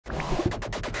Hey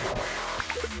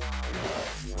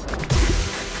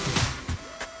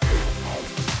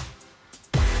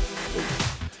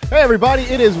everybody,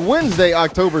 it is Wednesday,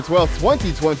 October 12th,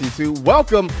 2022.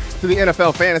 Welcome to the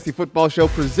NFL Fantasy Football Show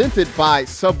presented by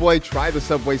Subway. Try the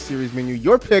Subway Series menu,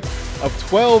 your pick of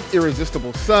 12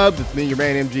 irresistible subs. It's me, your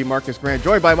man, MG Marcus Grant,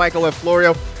 joined by Michael F.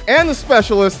 Florio and the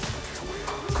specialist.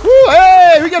 Woo,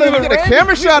 hey, we get a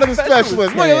camera shot of the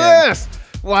specialist. Look at this.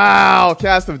 Wow,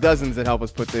 cast of dozens that help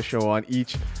us put this show on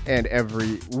each and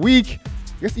every week.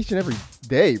 I guess each and every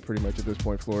day, pretty much at this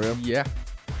point, Florio. Yeah.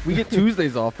 We get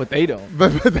Tuesdays off, but they don't.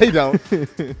 But they don't.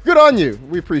 Good on you.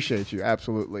 We appreciate you.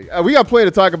 Absolutely. We got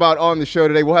plenty to talk about on the show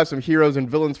today. We'll have some heroes and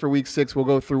villains for Week 6. We'll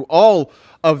go through all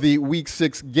of the Week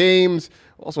 6 games.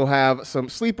 We'll also have some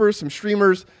sleepers, some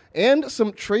streamers, and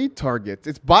some trade targets.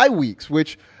 It's bye weeks,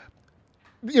 which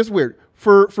is weird.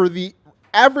 For the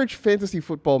average fantasy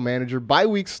football manager, bye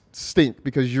weeks stink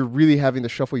because you're really having to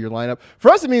shuffle your lineup. For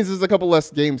us, it means there's a couple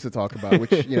less games to talk about,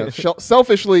 which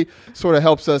selfishly sort of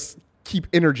helps us keep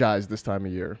energized this time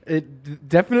of year. It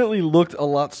definitely looked a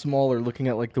lot smaller looking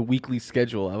at like the weekly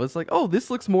schedule. I was like, oh,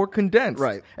 this looks more condensed.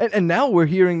 Right. And now we're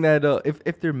hearing that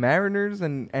if they're Mariners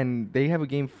and they have a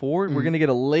game 4, we're going to get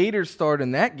a later start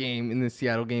in that game, in the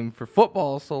Seattle game for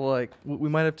football. So like we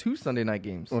might have 2 Sunday night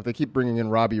games. Well, if they keep bringing in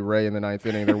Robbie Ray in the 9th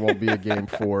inning, there won't be a game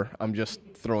 4. I'm just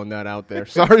throwing that out there.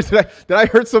 Sorry, did I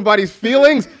hurt somebody's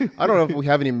feelings? I don't know if we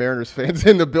have any Mariners fans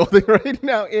in the building right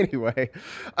now. Anyway,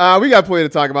 we got plenty to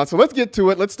talk about, so let's get to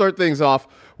it. Let's start things off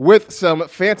with some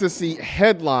fantasy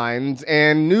headlines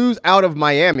and news out of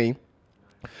Miami.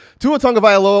 Tua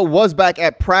Tagovailoa was back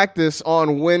at practice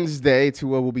on Wednesday.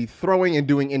 Tua will be throwing and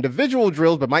doing individual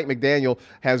drills, but Mike McDaniel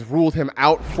has ruled him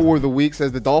out for the week,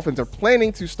 says the Dolphins are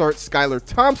planning to start Skylar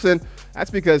Thompson.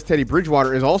 That's because Teddy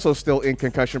Bridgewater is also still in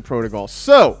concussion protocol.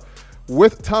 So,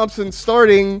 with Thompson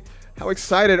starting, how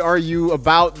excited are you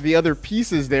about the other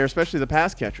pieces there, especially the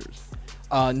pass catchers?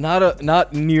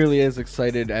 Not nearly as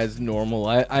excited as normal.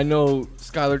 I know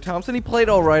Skylar Thompson, he played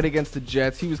all right against the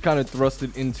Jets. He was kind of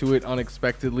thrusted into it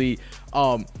unexpectedly.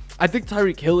 I think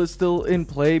Tyreek Hill is still in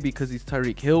play because he's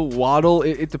Tyreek Hill. Waddle,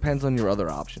 it depends on your other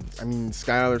options. I mean,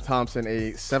 Skylar Thompson,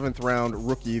 a 7th-round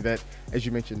rookie that, as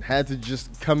you mentioned, had to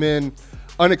just come in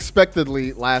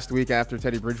unexpectedly last week after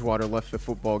Teddy Bridgewater left the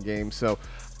football game. So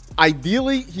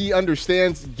ideally, he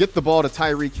understands, get the ball to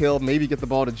Tyreek Hill, maybe get the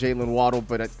ball to Jalen Waddle,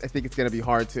 but I think it's going to be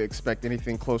hard to expect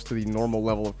anything close to the normal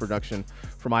level of production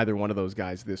from either one of those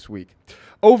guys this week.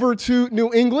 Over to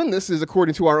New England. This is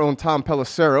according to our own Tom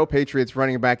Pelissero. Patriots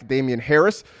running back Damian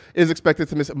Harris is expected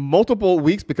to miss multiple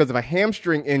weeks because of a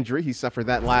hamstring injury. He suffered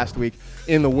that last week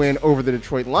in the win over the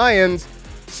Detroit Lions.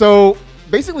 So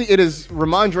basically, it is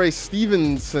Ramondre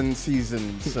Stevenson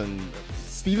season.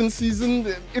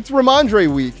 It's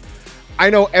Ramondre week.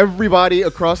 I know everybody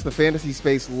across the fantasy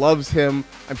space loves him.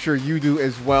 I'm sure you do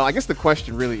as well. I guess the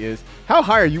question really is, how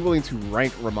high are you willing to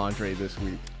rank Ramondre this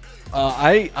week?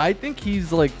 I think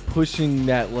he's like pushing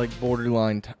that like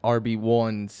borderline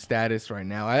RB1 status right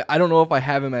now. I don't know if I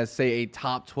have him as, say, a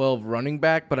top 12 running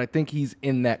back, but I think he's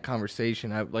in that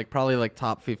conversation. Probably like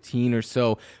top 15 or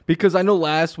so, because I know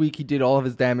last week he did all of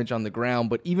his damage on the ground,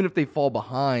 but even if they fall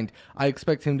behind, I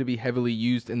expect him to be heavily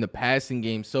used in the passing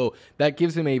game. So that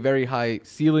gives him a very high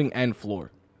ceiling and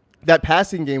floor. That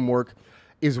passing game work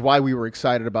is why we were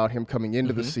excited about him coming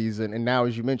into the season. And now,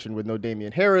 as you mentioned, with no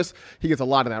Damian Harris, he gets a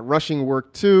lot of that rushing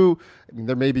work too. I mean,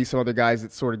 there may be some other guys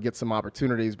that sort of get some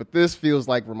opportunities, but this feels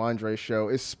like Ramondre's show,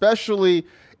 especially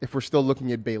if we're still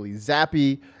looking at Bailey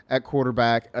Zappi at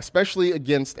quarterback, especially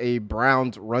against a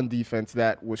Browns run defense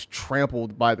that was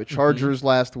trampled by the Chargers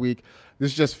last week.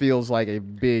 This just feels like a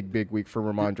big, big week for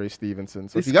Ramondre Stevenson.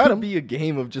 So this if you got could him, be a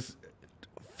game of just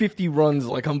 50 runs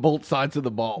like on both sides of the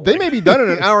ball. They may be done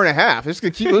in an hour and a half. Let's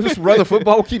just run the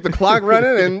football, we'll keep the clock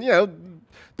running, and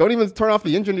don't even turn off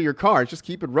the engine of your car. Just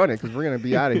keep it running because we're going to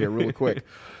be out of here really quick.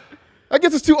 That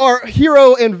gets us to our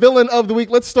hero and villain of the week.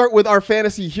 Let's start with our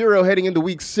fantasy hero heading into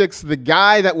Week 6, the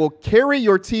guy that will carry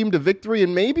your team to victory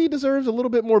and maybe deserves a little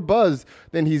bit more buzz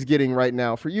than he's getting right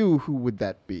now. For you, who would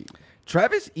that be?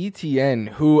 Travis Etienne,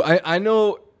 who I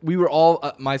know we were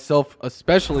all, myself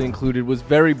especially included, was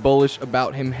very bullish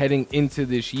about him heading into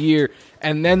this year.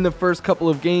 And then the first couple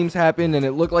of games happened, and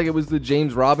it looked like it was the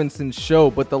James Robinson show.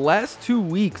 But the last 2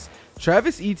 weeks,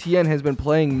 Travis Etienne has been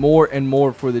playing more and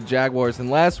more for the Jaguars.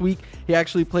 And last week, he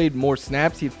actually played more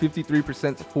snaps. He had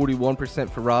 53% to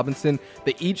 41% for Robinson.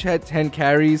 They each had 10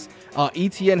 carries.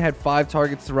 Etienne had 5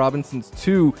 targets to Robinson's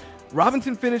 2.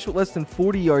 Robinson finished with less than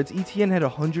 40 yards. Etienne had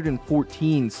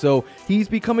 114. So he's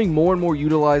becoming more and more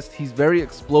utilized. He's very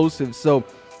explosive. So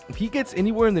if he gets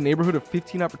anywhere in the neighborhood of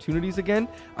 15 opportunities again,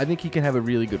 I think he can have a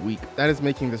really good week. That is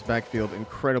making this backfield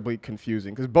incredibly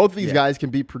confusing because both of these guys can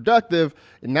be productive,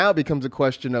 and now it becomes a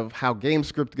question of how game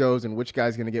script goes and which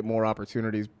guy's going to get more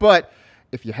opportunities. But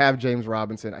if you have James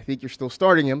Robinson, I think you're still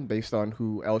starting him based on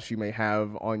who else you may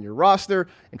have on your roster.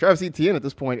 And Travis Etienne at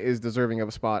this point is deserving of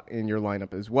a spot in your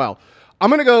lineup as well. I'm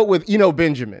going to go with Eno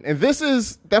Benjamin. And this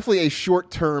is definitely a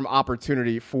short-term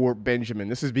opportunity for Benjamin.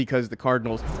 This is because the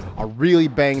Cardinals are really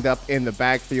banged up in the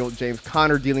backfield. James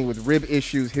Conner dealing with rib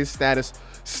issues. His status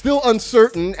still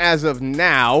uncertain as of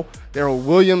now. Darrell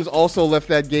Williams also left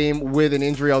that game with an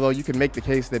injury, although you can make the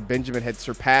case that Benjamin had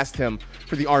surpassed him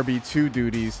for the RB2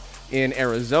 duties in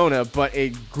Arizona, but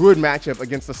a good matchup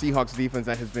against the Seahawks defense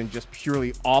that has been just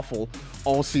purely awful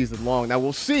all season long. Now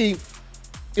we'll see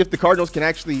if the Cardinals can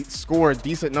actually score a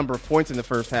decent number of points in the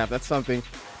first half. That's something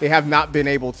they have not been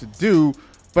able to do.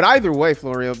 But either way,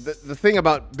 Florio, the thing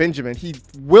about Benjamin, he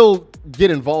will get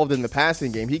involved in the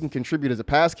passing game. He can contribute as a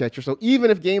pass catcher. So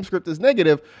even if game script is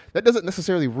negative, that doesn't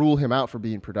necessarily rule him out for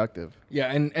being productive.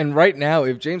 Yeah, and right now,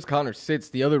 if James Conner sits,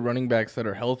 the other running backs that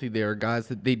are healthy there are guys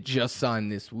that they just signed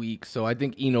this week. So I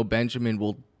think Eno Benjamin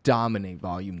will dominate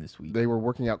volume this week. They were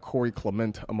working out Corey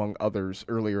Clement, among others,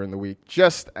 earlier in the week,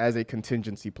 just as a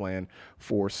contingency plan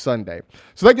for Sunday.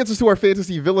 So that gets us to our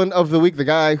fantasy villain of the week, the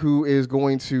guy who is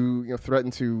going to threaten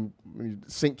to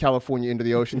sink California into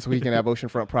the ocean so he can have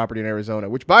oceanfront property in Arizona,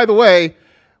 which, by the way,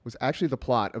 was actually the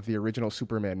plot of the original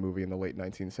Superman movie in the late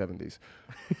 1970s.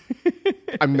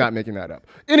 I'm not making that up.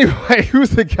 Anyway,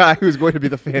 who's the guy who's going to be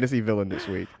the fantasy villain this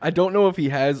week? I don't know if he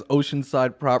has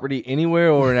oceanside property anywhere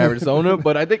or in Arizona,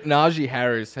 but I think Najee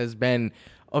Harris has been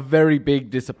a very big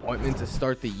disappointment to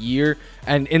start the year.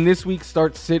 And in this week's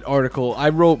Start Sit article, I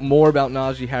wrote more about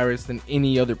Najee Harris than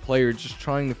any other player, just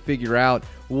trying to figure out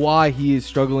why he is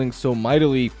struggling so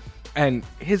mightily. And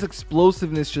his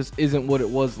explosiveness just isn't what it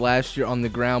was last year on the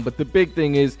ground. But the big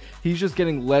thing is he's just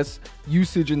getting less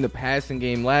usage in the passing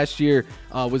game. Last year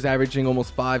was averaging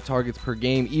almost 5 targets per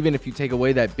game, even if you take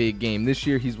away that big game. This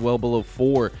year he's well below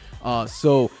 4.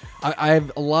 So I have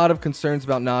a lot of concerns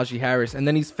about Najee Harris. And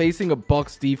then he's facing a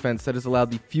Bucs defense that has allowed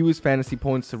the fewest fantasy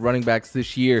points to running backs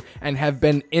this year and have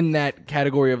been in that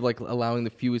category of like allowing the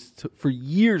fewest for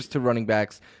years to running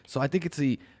backs. So I think it's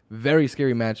a very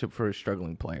scary matchup for a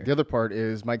struggling player. The other part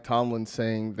is Mike Tomlin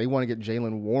saying they want to get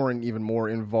Jaylen Warren even more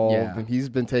involved, and he's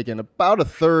been taking about a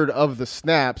third of the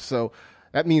snaps, so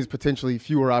that means potentially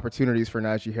fewer opportunities for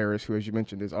Najee Harris, who, as you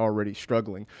mentioned, is already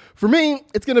struggling. For me,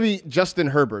 it's going to be Justin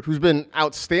Herbert, who's been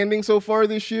outstanding so far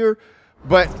this year,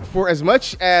 but for as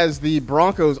much as the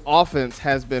Broncos' offense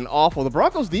has been awful, the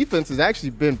Broncos' defense has actually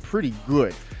been pretty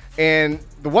good. And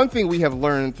the one thing we have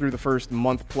learned through the first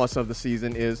month plus of the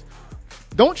season is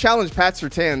don't challenge Pat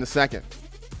Surtain II.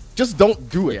 Just don't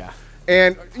do it. Yeah.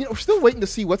 And, we're still waiting to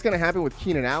see what's going to happen with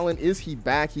Keenan Allen. Is he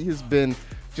back? He has been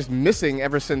just missing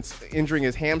ever since injuring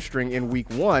his hamstring in week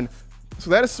 1. So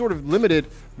that has sort of limited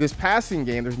this passing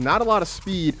game. There's not a lot of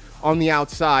speed on the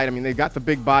outside. I mean, they've got the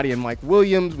big body in Mike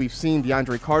Williams. We've seen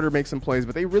DeAndre Carter make some plays,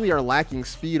 but they really are lacking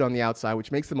speed on the outside,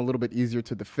 which makes them a little bit easier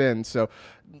to defend. So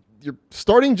you're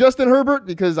starting Justin Herbert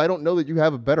because I don't know that you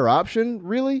have a better option,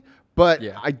 really. But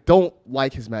I don't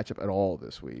like his matchup at all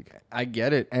this week. I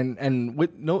get it. And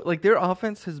with their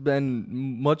offense has been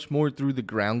much more through the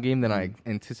ground game than I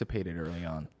anticipated early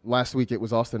on. Last week it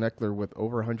was Austin Eckler with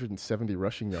over 170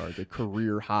 rushing yards, a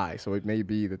career high. So it may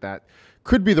be that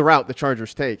could be the route the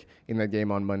Chargers take in that game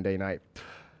on Monday night.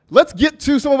 Let's get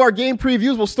to some of our game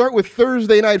previews. We'll start with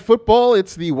Thursday Night Football.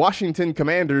 It's the Washington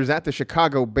Commanders at the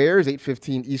Chicago Bears,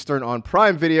 8:15 Eastern on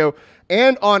Prime Video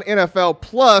and on NFL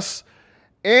Plus.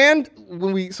 And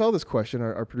when we saw this question,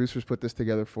 our producers put this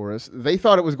together for us. They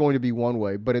thought it was going to be one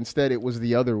way, but instead it was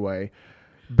the other way.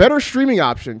 Better streaming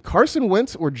option, Carson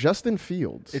Wentz or Justin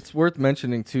Fields? It's worth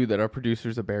mentioning, too, that our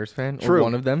producer's a Bears fan, True. Or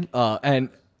one of them. And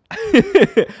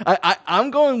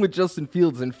I'm going with Justin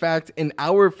Fields. In fact, in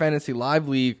our Fantasy Live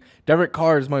League, Derek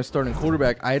Carr is my starting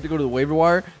quarterback. I had to go to the waiver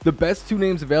wire. The best 2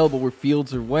 names available were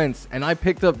Fields or Wentz, and I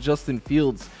picked up Justin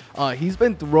Fields. He's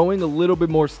been throwing a little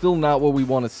bit more, still not what we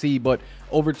want to see, but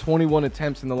over 21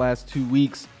 attempts in the last 2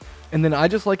 weeks. And then I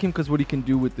just like him because what he can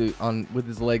do with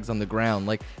his legs on the ground.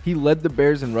 Like, he led the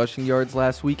Bears in rushing yards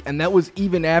last week, and that was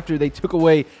even after they took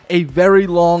away a very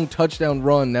long touchdown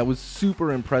run that was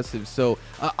super impressive. So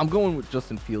I'm going with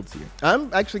Justin Fields here.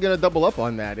 I'm actually going to double up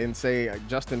on that and say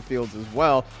Justin Fields as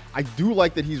well. I do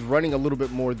like that he's running a little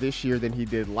bit more this year than he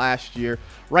did last year.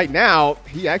 Right now,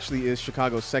 he actually is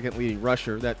Chicago's second leading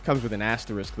rusher. That comes with an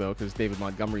asterisk, though, because David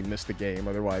Montgomery missed the game.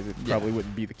 Otherwise, it probably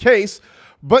wouldn't be the case.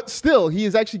 But still, he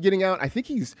is actually getting out. I think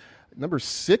he's number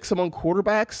 6 among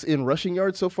quarterbacks in rushing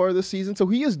yards so far this season. So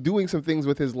he is doing some things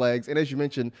with his legs. And as you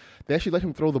mentioned, they actually let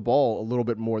him throw the ball a little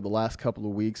bit more the last couple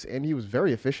of weeks, and he was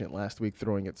very efficient last week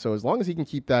throwing it. So as long as he can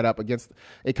keep that up against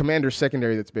a Commanders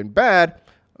secondary that's been bad,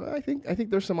 I think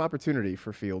there's some opportunity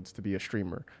for Fields to be a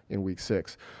streamer in week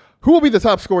 6. Who will be the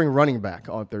top scoring running back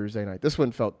on Thursday night? This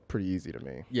one felt pretty easy to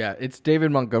me. Yeah, it's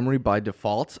David Montgomery by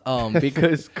default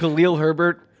because Khalil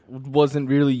Herbert wasn't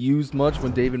really used much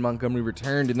when David Montgomery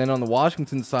returned. And then on the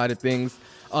Washington side of things,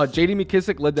 J.D.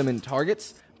 McKissick led them in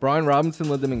targets. Brian Robinson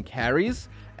led them in carries.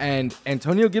 And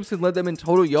Antonio Gibson led them in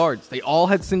total yards. They all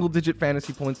had single-digit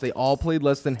fantasy points. They all played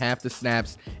less than half the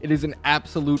snaps. It is an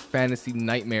absolute fantasy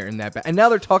nightmare in that back. And now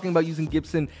they're talking about using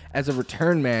Gibson as a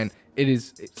return man.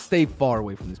 Stay far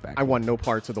away from this backfield. I want no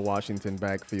parts of the Washington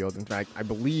backfield. In fact, I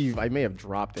believe I may have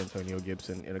dropped Antonio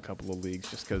Gibson in a couple of leagues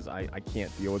just because I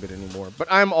can't deal with it anymore. But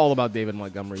I'm all about David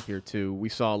Montgomery here, too. We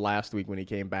saw last week when he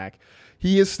came back.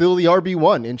 He is still the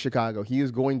RB1 in Chicago. He is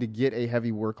going to get a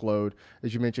heavy workload.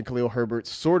 As you mentioned, Khalil Herbert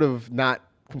sort of not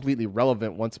completely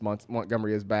relevant once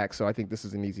Montgomery is back, so I think this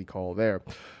is an easy call there.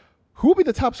 Who will be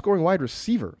the top scoring wide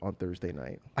receiver on Thursday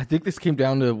night? I think this came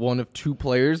down to one of 2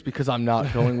 players because I'm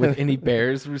not going with any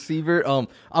Bears receiver. I'm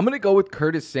going to go with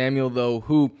Curtis Samuel, though,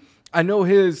 who I know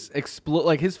his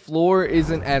floor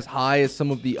isn't as high as some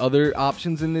of the other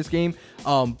options in this game,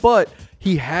 but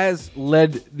he has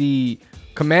led the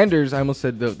Commanders. I almost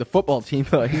said the football team.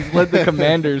 He's led the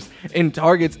Commanders in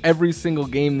targets every single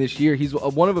game this year. He's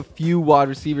one of a few wide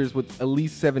receivers with at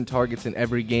least 7 targets in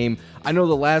every game. I know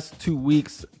the last 2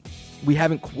 weeks we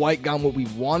haven't quite gotten what we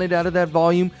wanted out of that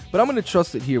volume, but I'm going to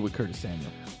trust it here with Curtis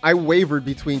Samuel. I wavered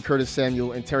between Curtis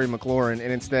Samuel and Terry McLaurin,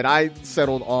 and instead I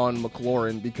settled on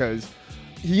McLaurin because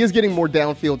he is getting more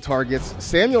downfield targets.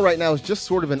 Samuel right now is just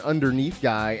sort of an underneath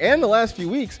guy, and the last few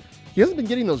weeks, he hasn't been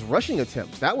getting those rushing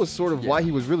attempts. That was sort of why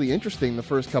he was really interesting the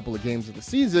first couple of games of the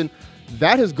season.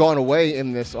 That has gone away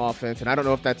in this offense, and I don't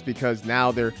know if that's because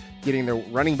now they're getting their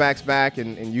running backs back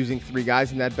and using 3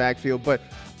 guys in that backfield, but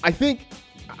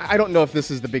I don't know if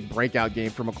this is the big breakout game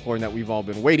for McLaurin that we've all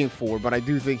been waiting for, but I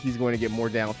do think he's going to get more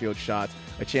downfield shots,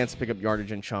 a chance to pick up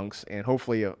yardage in chunks, and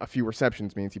hopefully a few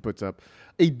receptions means he puts up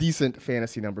a decent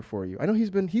fantasy number for you. I know he's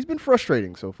been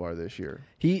frustrating so far this year.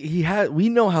 We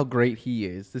know how great he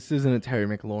is. This isn't a Terry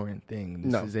McLaurin thing.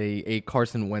 This is a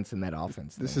Carson Wentz in that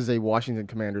offense thing. This is a Washington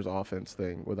Commanders offense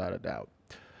thing, without a doubt.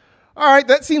 All right,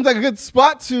 that seems like a good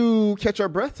spot to catch our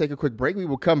breath, take a quick break. We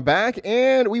will come back,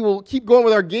 and we will keep going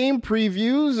with our game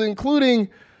previews, including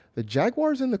the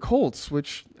Jaguars and the Colts,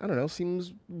 which, I don't know,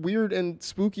 seems weird and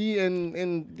spooky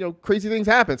and crazy things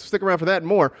happen. So stick around for that and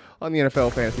more on the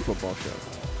NFL Fantasy Football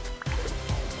Show.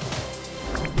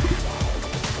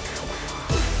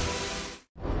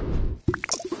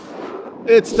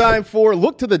 It's time for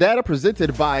Look to the Data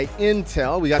presented by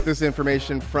Intel. We got this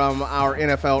information from our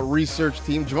NFL research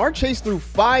team. Ja'Marr Chase through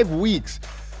 5 weeks.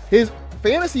 His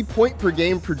fantasy point per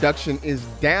game production is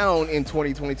down in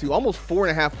 2022, almost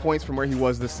 4.5 points from where he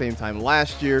was the same time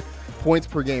last year. Points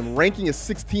per game ranking is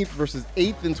 16th versus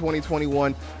 8th in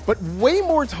 2021, but way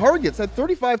more targets, at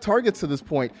 35 targets to this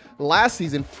point. Last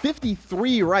season,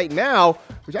 53 right now,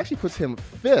 which actually puts him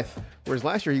 5th, whereas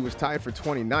last year he was tied for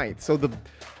 29th. So the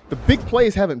big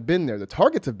plays haven't been there. The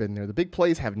targets have been there. The big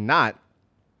plays have not.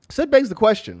 So that begs the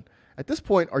question. At this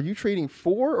point, are you trading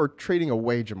for or trading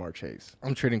away Ja'Marr Chase?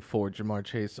 I'm trading for Ja'Marr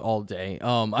Chase all day.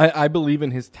 I believe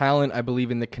in his talent. I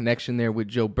believe in the connection there with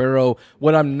Joe Burrow.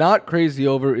 What I'm not crazy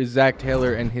over is Zach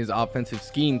Taylor and his offensive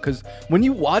scheme, because when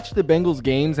you watch the Bengals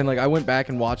games, and I went back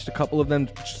and watched a couple of them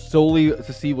solely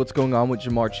to see what's going on with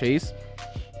Ja'Marr Chase,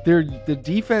 the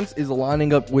defense is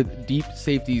lining up with deep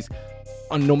safeties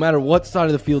on no matter what side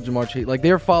of the field Ja'Marr Chase.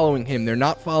 They're following him. They're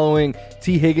not following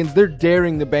T. Higgins. They're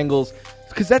daring the Bengals,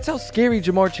 because that's how scary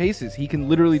Ja'Marr Chase is. He can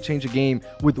literally change a game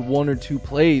with 1 or 2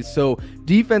 plays. So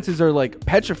defenses are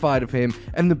petrified of him,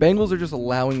 and the Bengals are just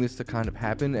allowing this to kind of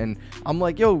happen. And I'm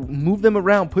like, yo, move them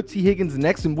around, put T. Higgins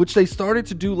next to him, which they started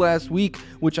to do last week,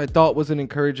 which I thought was an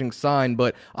encouraging sign.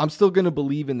 But I'm still going to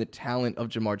believe in the talent of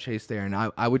Ja'Marr Chase there, and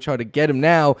I would try to get him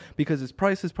now because his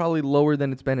price is probably lower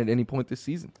than it's been at any point this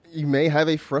season. You may have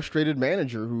a frustrated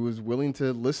manager who is willing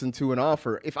to listen to an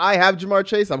offer. If I have Ja'Marr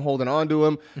Chase, I'm holding on to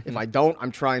him. If I don't,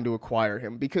 I'm trying to acquire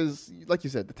him because, like you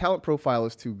said, the talent profile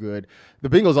is too good. The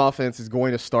Bengals offense is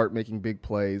going to start making big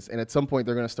plays, and at some point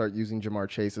they're going to start using Ja'Marr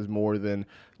Chase as more than,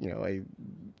 a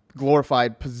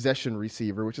glorified possession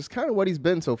receiver, which is kind of what he's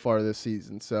been so far this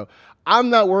season. So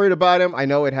I'm not worried about him. I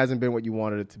know it hasn't been what you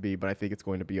wanted it to be, but I think it's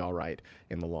going to be all right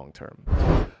in the long term.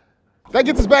 That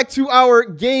gets us back to our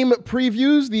game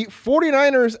previews. The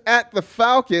 49ers at the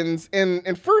Falcons,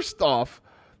 and first off,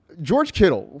 George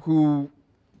Kittle, who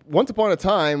once upon a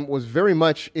time was very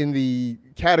much in the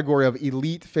category of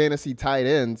elite fantasy tight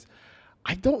ends,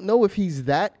 I don't know if he's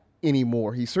that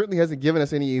anymore. He certainly hasn't given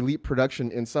us any elite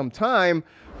production in some time.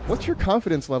 What's your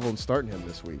confidence level in starting him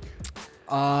this week?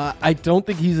 I don't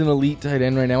think he's an elite tight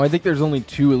end right now. I think there's only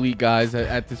 2 elite guys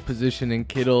at this position in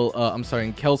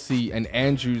in Kelsey and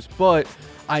Andrews, but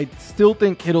I still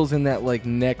think Kittle's in that like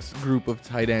next group of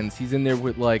tight ends. He's in there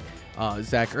with like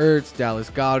Zach Ertz, Dallas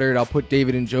Goedert. I'll put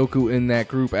David Njoku in that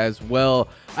group as well.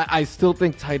 I still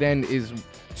think tight end is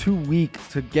too weak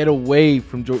to get away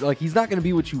from George. Like, he's not going to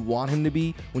be what you want him to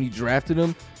be when you drafted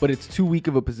him, but it's too weak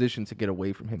of a position to get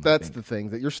away from him. That's the thing,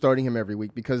 that you're starting him every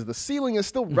week because the ceiling is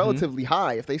still relatively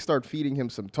high. If they start feeding him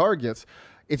some targets,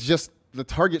 it's just the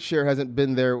target share hasn't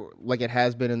been there like it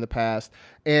has been in the past,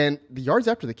 and the yards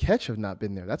after the catch have not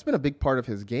been there. That's been a big part of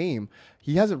his game.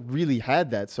 He hasn't really had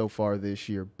that so far this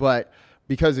year, but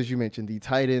because, as you mentioned, the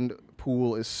tight end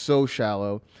pool is so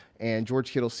shallow and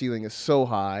George Kittle's ceiling is so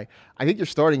high, I think you're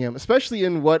starting him, especially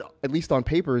in what, at least on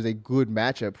paper, is a good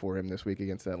matchup for him this week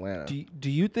against Atlanta.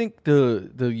 Do you think the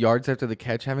yards after the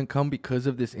catch haven't come because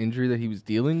of this injury that he was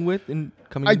dealing with in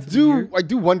coming into the year? I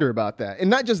do wonder about that. And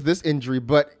not just this injury,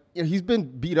 but he's been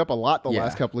beat up a lot the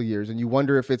last couple of years, and you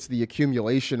wonder if it's the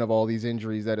accumulation of all these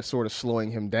injuries that is sort of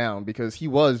slowing him down, because he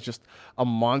was just a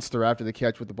monster after the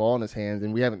catch with the ball in his hands,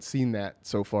 and we haven't seen that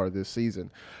so far this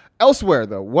season. Elsewhere,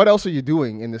 though, what else are you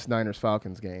doing in this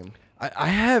Niners-Falcons game? I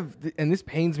have, and this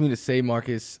pains me to say,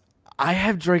 Marcus, I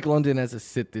have Drake London as a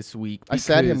sit this week. I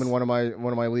sat him in one of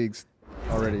my leagues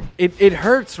already. It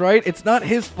hurts, right? It's not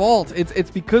his fault.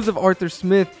 It's because of Arthur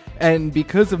Smith and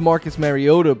because of Marcus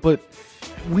Mariota, but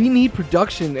we need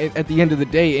production at the end of the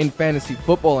day in fantasy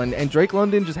football, and Drake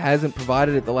London just hasn't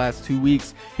provided it the last 2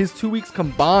 weeks. His 2 weeks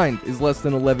combined is less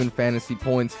than 11 fantasy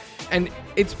points, and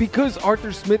it's because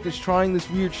Arthur Smith is trying this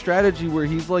weird strategy where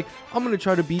he's like, I'm going to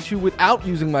try to beat you without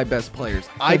using my best players.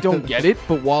 I don't get it,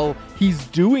 but while he's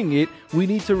doing it, we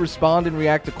need to respond and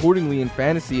react accordingly in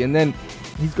fantasy, and then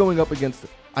he's going up against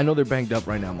I know they're banged up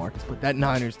right now, Marcus, but that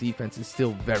Niners defense is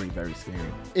still very, very scary.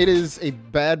 It is a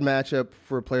bad matchup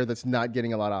for a player that's not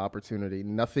getting a lot of opportunity.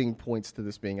 Nothing points to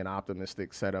this being an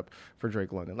optimistic setup for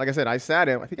Drake London. Like I said, I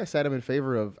think I sat him in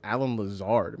favor of Alan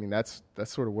Lazard. I mean, that's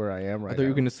sort of where I am right now. I thought you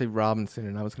were going to say Robinson,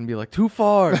 and I was going to be like, too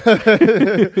far.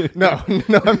 No,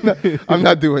 I'm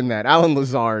not doing that. Alan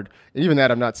Lazard, and even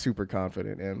that I'm not super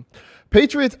confident in.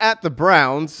 Patriots at the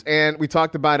Browns, and we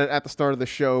talked about it at the start of the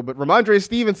show, but Ramondre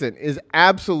Stevenson is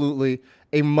absolutely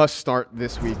a must-start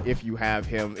this week if you have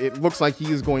him. It looks like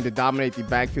he is going to dominate the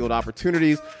backfield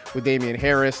opportunities with Damian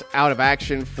Harris out of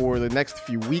action for the next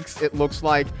few weeks, it looks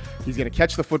like. He's going to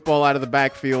catch the football out of the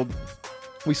backfield.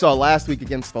 We saw last week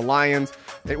against the Lions,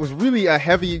 it was really a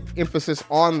heavy emphasis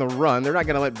on the run. They're not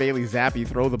going to let Bailey Zappi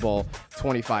throw the ball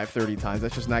 25, 30 times.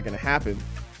 That's just not going to happen.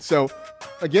 So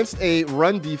against a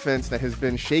run defense that has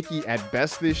been shaky at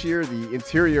best this year, the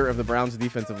interior of the Browns'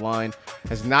 defensive line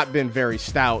has not been very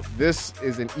stout. This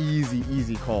is an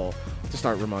easy call to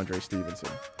start Ramondre Stevenson.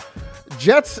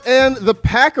 Jets and the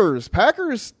Packers.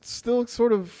 Packers still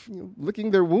sort of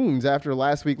licking their wounds after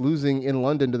last week losing in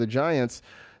London to the Giants.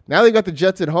 Now they got the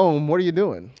Jets at home. What are you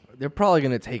doing? They're probably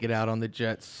going to take it out on the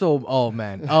Jets.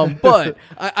 But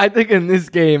I think in this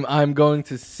game, I'm going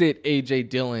to sit A.J.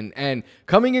 Dillon. And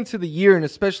coming into the year, and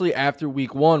especially after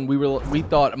week one, we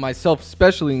thought, myself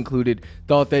especially included,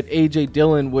 thought that A.J.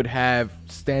 Dillon would have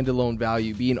standalone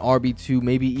value, be an RB2,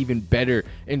 maybe even better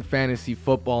in fantasy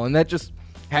football. And that just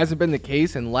hasn't been the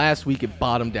case. And last week, it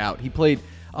bottomed out. He played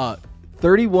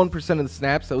 31% of the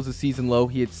snaps. That was a season low.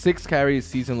 He had 6 carries,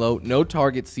 season low, no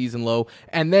targets, season low.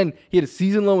 And then he had a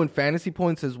season low in fantasy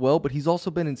points as well, but he's also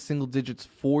been in single digits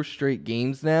 4 straight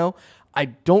games now. I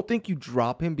don't think you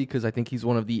drop him because I think he's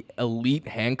one of the elite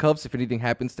handcuffs if anything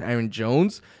happens to Aaron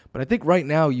Jones. But I think right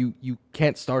now you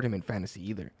can't start him in fantasy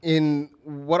either. In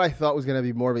what I thought was going to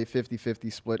be more of a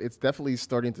 50-50 split, it's definitely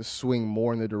starting to swing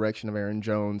more in the direction of Aaron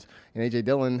Jones. And A.J.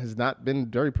 Dillon has not been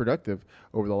very productive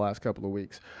over the last couple of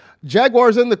weeks.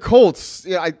 Jaguars and the Colts.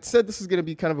 Yeah, I said this is going to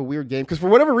be kind of a weird game because for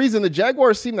whatever reason, the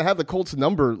Jaguars seem to have the Colts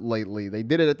number lately. They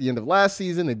did it at the end of last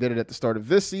season. They did it at the start of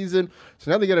this season. So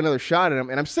now they get another shot at him.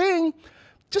 And I'm saying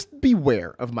just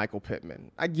beware of Michael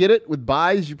Pittman. I get it. With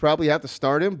buys, you probably have to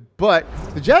start him. But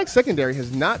the Jags secondary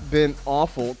has not been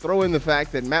awful. Throw in the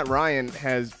fact that Matt Ryan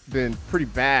has been pretty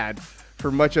bad for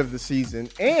much of the season.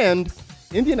 And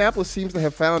Indianapolis seems to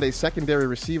have found a secondary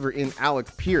receiver in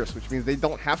Alec Pierce, which means they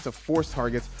don't have to force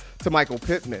targets to Michael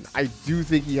Pittman. I do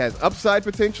think he has upside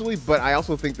potentially, but I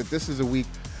also think that this is a week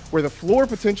where the floor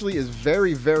potentially is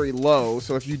very, very low.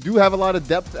 So if you do have a lot of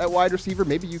depth at wide receiver,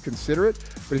 maybe you consider it.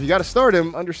 But if you got to start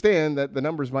him, understand that the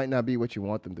numbers might not be what you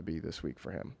want them to be this week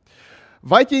for him.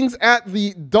 Vikings at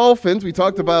the Dolphins. We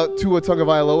talked about Tua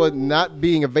Tagovailoa not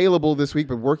being available this week,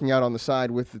 but working out on the side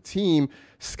with the team.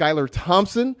 Skylar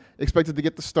Thompson expected to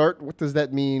get the start. What does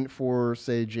that mean for,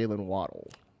 say, Jalen Waddle?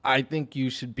 I think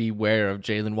you should beware of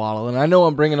Jalen Waddle. And I know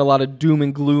I'm bringing a lot of doom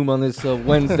and gloom on this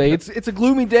Wednesday. It's a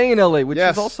gloomy day in L.A., which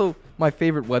is also my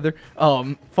favorite weather.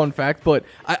 Fun fact. But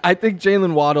I think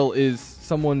Jalen Waddle is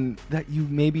someone that you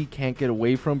maybe can't get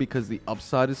away from because the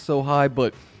upside is so high.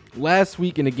 But last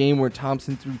week in a game where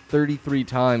Thompson threw 33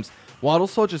 times, Waddle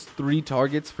saw just 3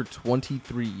 targets for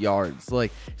 23 yards.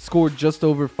 Scored just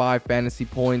over 5 fantasy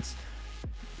points.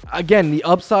 Again, the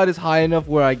upside is high enough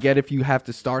where I get if you have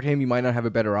to start him, you might not have a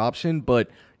better option, but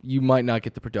you might not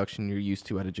get the production you're used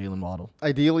to out of Jalen Waddle.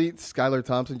 Ideally, Skylar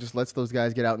Thompson just lets those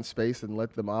guys get out in space and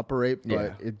let them operate,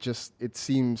 but it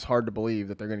seems hard to believe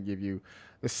that they're going to give you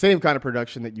the same kind of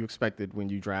production that you expected when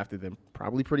you drafted them,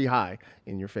 probably pretty high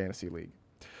in your fantasy league.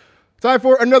 Time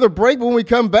for another break. When we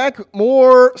come back,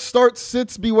 more starts,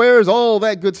 sits, bewares, all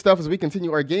that good stuff as we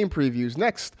continue our game previews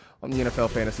next on the NFL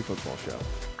Fantasy Football Show.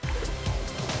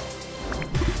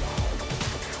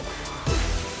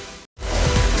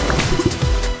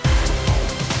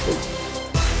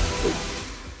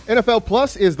 NFL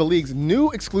Plus is the league's new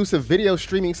exclusive video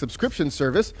streaming subscription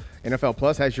service. NFL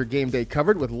Plus has your game day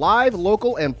covered with live,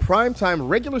 local, and primetime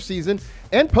regular season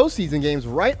and postseason games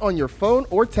right on your phone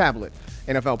or tablet.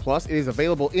 NFL Plus is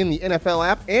available in the NFL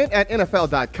app and at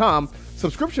NFL.com.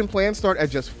 Subscription plans start at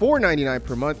just $4.99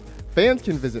 per month. Fans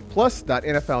can visit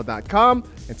plus.nfl.com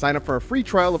and sign up for a free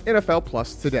trial of NFL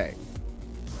Plus today.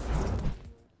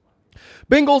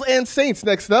 Bengals and Saints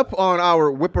next up on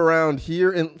our whip around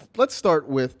here. And let's start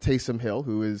with Taysom Hill,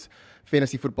 who is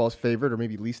fantasy football's favorite or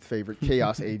maybe least favorite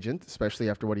chaos agent, especially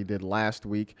after what he did last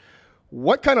week.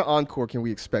 What kind of encore can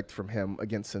we expect from him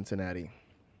against Cincinnati?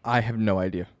 I have no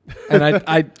idea. And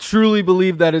I truly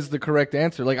believe that is the correct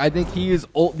answer. I think he is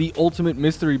the ultimate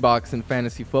mystery box in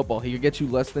fantasy football. He could get you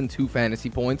less than 2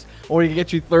 fantasy points, or he could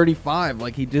get you 35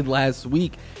 like he did last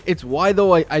week. It's why,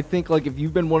 though, I think if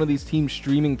you've been one of these teams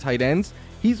streaming tight ends,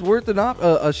 he's worth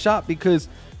a shot because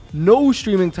no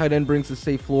streaming tight end brings a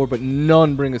safe floor, but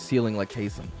none bring a ceiling like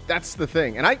Taysom. That's the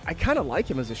thing. And I kind of like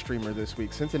him as a streamer this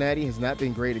week. Cincinnati has not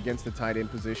been great against the tight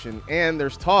end position, and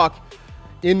there's talk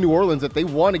in New Orleans that they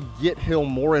want to get Hill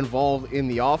more involved in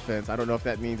the offense. I don't know if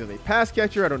that means as a pass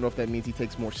catcher. I don't know if that means he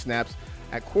takes more snaps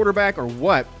at quarterback or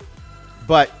what.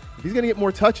 But if he's going to get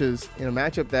more touches in a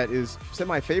matchup that is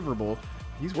semi-favorable,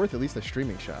 he's worth at least a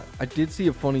streaming shot. I did see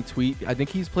a funny tweet. I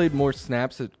think he's played more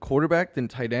snaps at quarterback than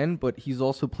tight end, but he's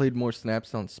also played more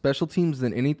snaps on special teams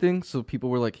than anything. So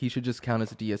people were like, he should just count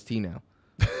as a DST now.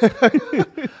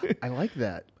 I like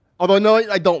that. Although, no,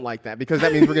 I don't like that because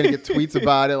that means we're going to get tweets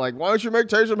about it. Like, why don't you make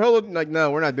Taysom Hill? No,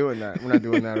 we're not doing that. We're not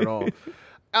doing that at all.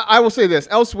 I will say this.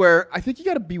 Elsewhere, I think you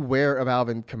got to beware of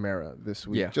Alvin Kamara this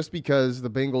week. Yeah. Just because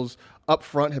the Bengals up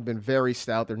front have been very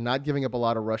stout. They're not giving up a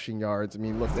lot of rushing yards. I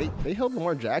mean, look, they held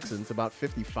Lamar Jackson to about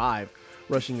 55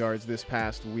 rushing yards this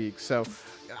past week. So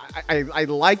I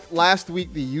liked last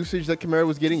week the usage that Kamara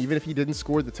was getting, even if he didn't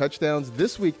score the touchdowns.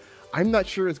 This week, I'm not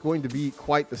sure it's going to be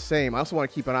quite the same. I also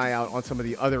want to keep an eye out on some of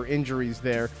the other injuries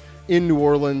there in New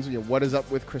Orleans. What is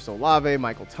up with Chris Olave,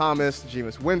 Michael Thomas,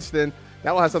 Jameis Winston?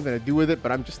 That will have something to do with it,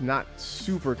 but I'm just not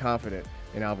super confident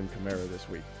in Alvin Kamara this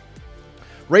week.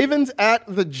 Ravens at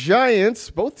the Giants,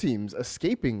 both teams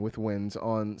escaping with wins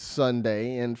on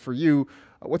Sunday. And for you,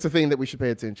 what's the thing that we should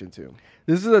pay attention to?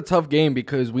 This is a tough game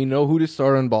because we know who to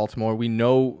start on Baltimore. We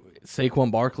know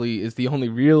Saquon Barkley is the only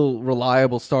real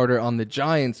reliable starter on the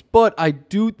Giants, but I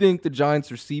do think the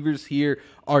Giants receivers here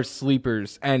are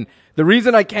sleepers. And the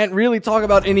reason I can't really talk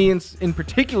about any in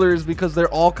particular is because they're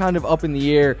all kind of up in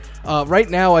the air. Right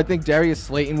now, I think Darius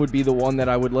Slayton would be the one that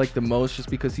I would like the most just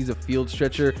because he's a field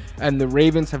stretcher, and the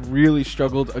Ravens have really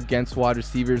struggled against wide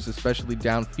receivers, especially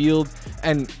downfield.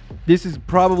 And this is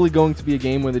probably going to be a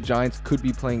game where the Giants could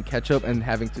be playing catch-up and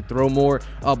having to throw more.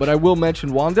 But I will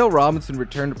mention Wan'Dale Robinson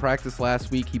returned to practice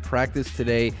last week. He practiced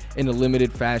today in a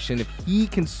limited fashion. If he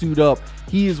can suit up,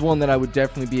 he is one that I would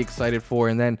definitely be excited for.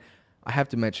 And then I have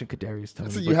to mention Kadarius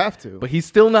Toney. So you have to. But he's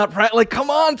still not come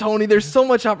on, Tony. There's so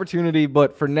much opportunity.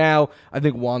 But for now, I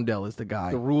think Wan'Dale is the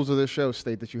guy. The rules of this show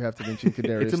state that you have to mention Kadarius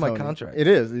Toney. It's in my contract. It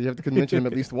is. You have to mention him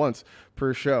at least once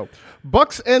per show.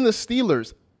 Bucks and the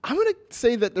Steelers. I'm going to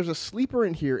say that there's a sleeper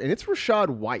in here, and it's Rachaad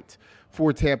White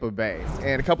for Tampa Bay.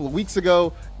 And a couple of weeks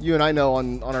ago, you and I know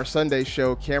on our Sunday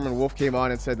show, Cameron Wolf came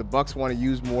on and said the Bucs want to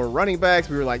use more running backs.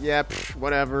 We were like, yeah,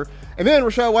 whatever. And then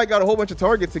Rachaad White got a whole bunch of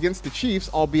targets against the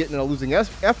Chiefs, albeit in a losing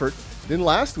effort. Then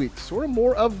last week, sort of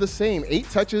more of the same. 8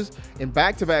 touches in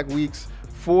back-to-back weeks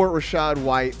for Rachaad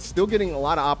White, still getting a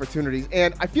lot of opportunities.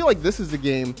 And I feel like this is the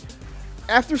game,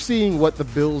 after seeing what the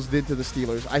Bills did to the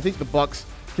Steelers, I think the Bucs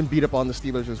can beat up on the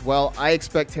Steelers as well. I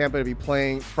expect Tampa to be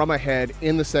playing from ahead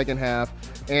in the second half,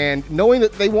 and knowing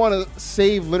that they want to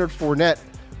save Leonard Fournette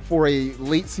for a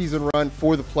late season run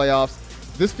for the playoffs,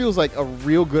 this feels like a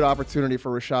real good opportunity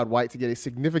for Rachaad White to get a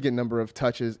significant number of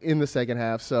touches in the second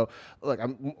half. So, look,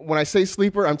 when I say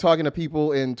sleeper, I'm talking to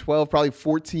people in 12, probably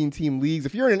 14-team leagues.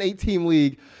 If you're in an 8-team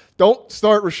league, don't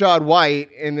start Rachaad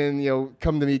White and then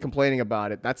come to me complaining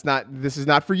about it. This is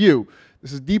not for you.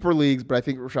 This is deeper leagues, but I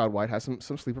think Rachaad White has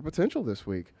some sleeper potential this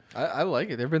week. I like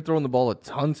it. They've been throwing the ball a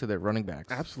ton to their running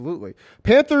backs. Absolutely.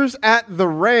 Panthers at the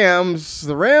Rams.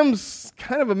 The Rams,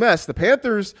 kind of a mess. The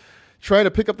Panthers trying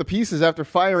to pick up the pieces after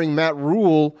firing Matt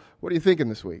Rule. What are you thinking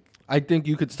this week? I think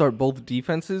you could start both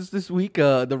defenses this week.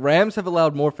 The Rams have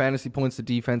allowed more fantasy points to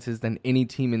defenses than any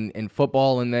team in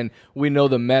football, and then we know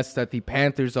the mess that the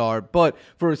Panthers are. But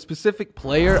for a specific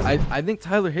player, I think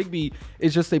Tyler Higbee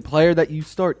is just a player that you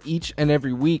start each and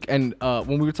every week. And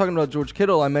when we were talking about George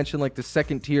Kittle, I mentioned like the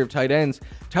second tier of tight ends.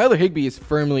 Tyler Higbee is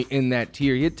firmly in that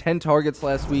tier. He had 10 targets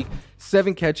last week,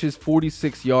 7 catches,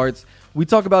 46 yards. We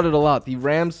talk about it a lot. The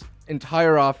Rams'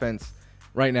 entire offense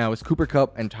right now is Cooper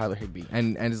Kupp and Tyler Higbee.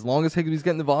 And as long as Higbee's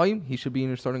getting the volume, he should be in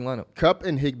your starting lineup. Kupp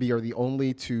and Higbee are the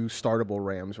only 2 startable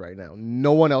Rams right now.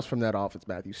 No one else from that offense.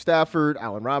 Matthew Stafford,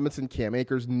 Allen Robinson, Cam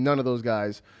Akers, none of those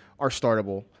guys are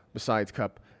startable besides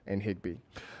Kupp and Higbee.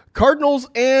 Cardinals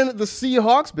and the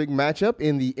Seahawks, big matchup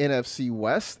in the NFC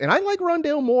West. And I like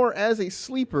Rondale Moore as a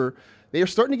sleeper. They are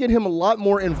starting to get him a lot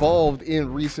more involved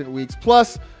in recent weeks.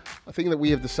 Plus, a thing that we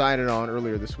have decided on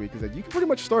earlier this week is that you can pretty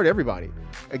much start everybody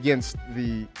against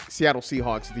the Seattle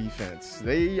Seahawks defense.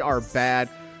 They are bad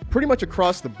pretty much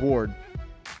across the board.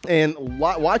 And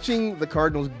watching the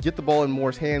Cardinals get the ball in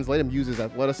Moore's hands, let him use his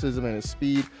athleticism and his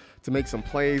speed to make some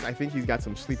plays. I think he's got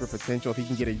some sleeper potential if he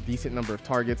can get a decent number of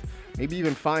targets, maybe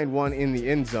even find one in the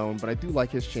end zone. But I do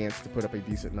like his chance to put up a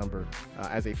decent number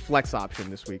as a flex option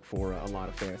this week for a lot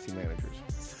of fantasy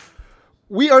managers.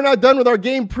 We are not done with our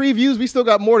game previews. We still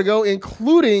got more to go,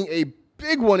 including a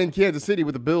big one in Kansas City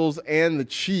with the Bills and the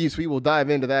Chiefs. We will dive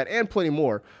into that and plenty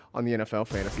more on the NFL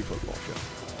Fantasy Football Show.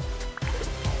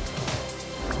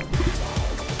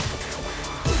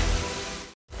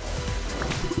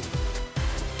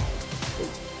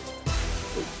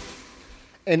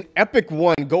 An epic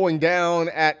one going down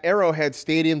at Arrowhead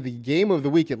Stadium, the game of the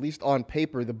week, at least on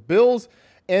paper. The Bills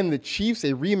and the Chiefs,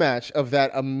 a rematch of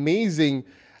that amazing,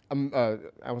 I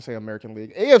won't say American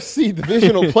League, AFC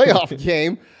divisional playoff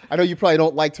game. I know you probably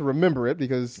don't like to remember it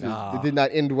because it did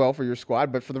not end well for your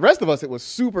squad, but for the rest of us, it was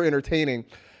super entertaining.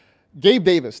 Gabe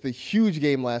Davis, the huge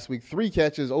game last week, 3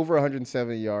 catches, over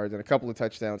 170 yards, and a couple of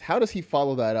touchdowns. How does he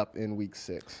follow that up in week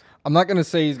 6? I'm not going to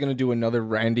say he's going to do another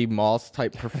Randy Moss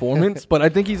type performance, but I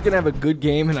think he's going to have a good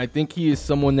game, and I think he is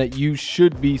someone that you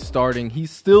should be starting. He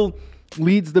still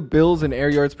leads the Bills in air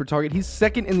yards per target. He's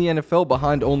second in the NFL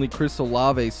behind only Chris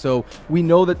Olave, so we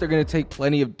know that they're going to take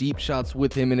plenty of deep shots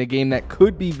with him in a game that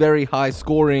could be very high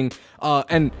scoring.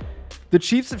 And the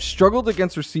Chiefs have struggled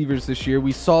against receivers this year.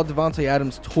 We saw Davante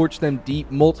Adams torch them deep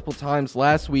multiple times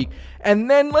last week. And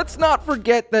then let's not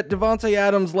forget that Davante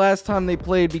Adams, last time they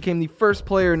played, became the first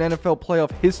player in NFL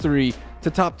playoff history to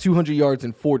top 200 yards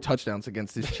and 4 touchdowns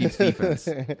against this Chiefs defense.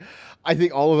 I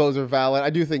think all of those are valid. I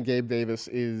do think Gabe Davis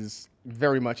is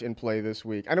very much in play this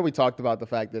week. I know we talked about the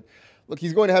fact that, look,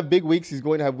 he's going to have big weeks. He's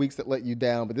going to have weeks that let you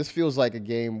down. But this feels like a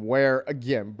game where,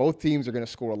 again, both teams are going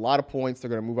to score a lot of points. They're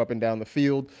going to move up and down the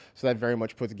field. So that very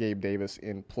much puts Gabe Davis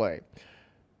in play.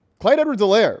 Clyde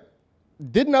Edwards-Helaire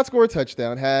did not score a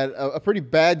touchdown, had a pretty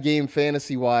bad game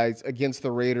fantasy-wise against the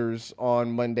Raiders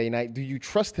on Monday night. Do you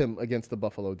trust him against the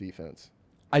Buffalo defense?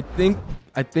 I think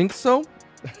so.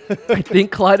 I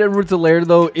think Clyde Edwards-Helaire,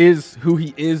 though, is who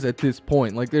he is at this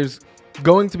point. Like, there's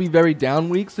going to be very down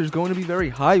weeks. There's going to be very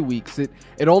high weeks.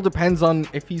 It all depends on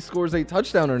if he scores a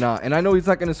touchdown or not. And I know he's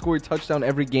not going to score a touchdown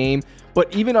every game,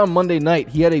 but even on Monday night,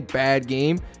 he had a bad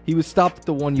game. He was stopped at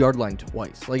the 1-yard line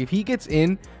twice. Like, if he gets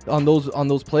in on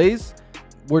those plays,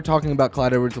 we're talking about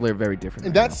Clyde Edwards-Helaire very different.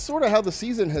 And that's sort of how the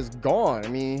season has gone. I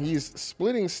mean, he's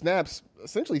splitting snaps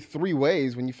essentially 3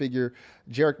 ways when you figure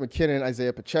Jerick McKinnon,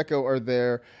 Isaiah Pacheco are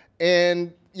there.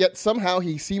 And yet somehow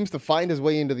he seems to find his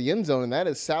way into the end zone, and that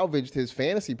has salvaged his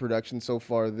fantasy production so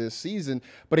far this season.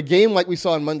 But a game like we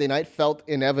saw on Monday night felt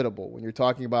inevitable. When you're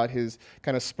talking about his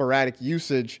kind of sporadic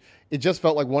usage, it just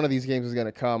felt like one of these games was going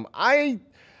to come. I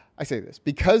say this,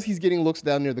 because he's getting looks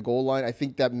down near the goal line, I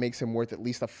think that makes him worth at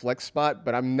least a flex spot,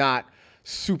 but I'm not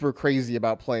super crazy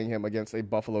about playing him against a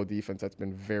Buffalo defense that's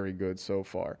been very good so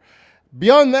far.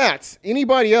 Beyond that,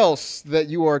 anybody else that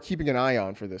you are keeping an eye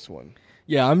on for this one?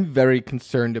 Yeah, I'm very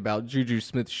concerned about Juju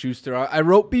Smith-Schuster. I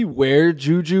wrote beware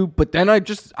Juju, but then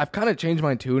I've kind of changed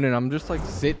my tune, and I'm just like,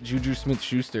 sit Juju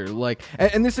Smith-Schuster. Like,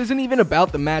 and this isn't even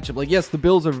about the matchup. Like, yes, the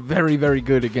Bills are very, very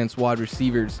good against wide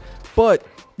receivers, but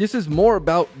this is more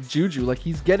about Juju. Like,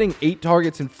 he's getting 8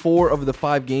 targets in 4 of the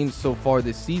 5 games so far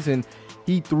this season.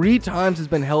 He 3 times has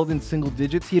been held in single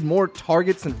digits. He had more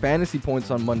targets and fantasy points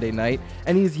on Monday night,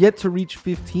 and he's yet to reach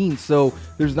 15. So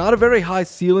there's not a very high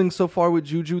ceiling so far with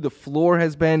Juju. The floor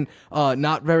has been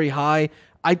not very high.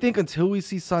 I think until we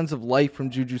see signs of life from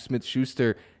Juju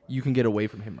Smith-Schuster, you can get away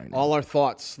from him right now. All our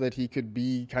thoughts that he could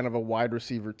be kind of a wide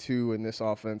receiver too in this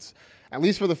offense, at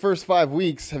least for the first 5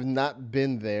 weeks, have not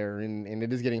been there, and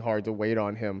it is getting hard to wait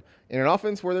on him in an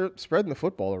offense where they're spreading the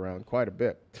football around quite a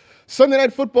bit. Sunday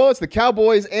Night Football, it's the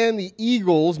Cowboys and the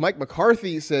Eagles. Mike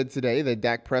McCarthy said today that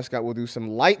Dak Prescott will do some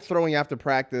light throwing after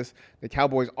practice. The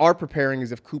Cowboys are preparing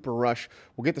as if Cooper Rush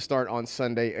will get the start on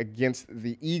Sunday against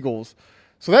the Eagles.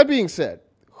 So that being said,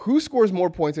 who scores more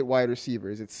points at wide receiver?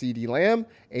 Is it CeeDee Lamb,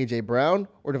 A.J. Brown,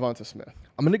 or Devonta Smith?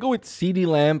 I'm going to go with CeeDee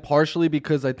Lamb partially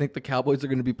because I think the Cowboys are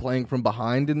going to be playing from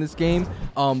behind in this game.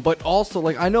 But also,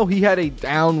 like, I know he had a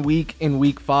down week in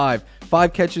week 5.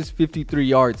 5 catches, 53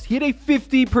 yards. He had a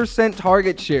 50%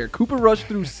 target share. Cooper Rush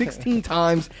threw 16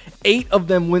 times. 8 of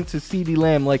them went to CeeDee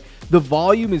Lamb. Like, the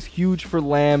volume is huge for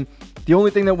Lamb. The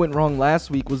only thing that went wrong last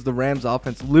week was the Rams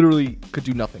offense literally could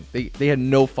do nothing. They had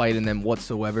no fight in them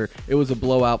whatsoever. It was a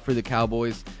blowout for the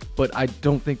Cowboys. But I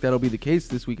don't think that'll be the case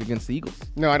this week against the Eagles.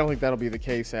 No, I don't think that'll be the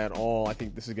case at all. I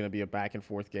think this is going to be a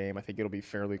back-and-forth game. I think it'll be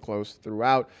fairly close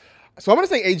throughout. So I'm going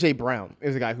to say A.J. Brown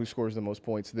is the guy who scores the most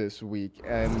points this week.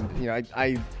 And, you know,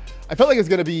 I felt like it's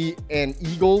going to be an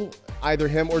Eagle, either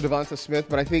him or Devonta Smith.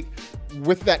 But I think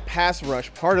with that pass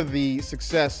rush, part of the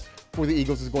success for the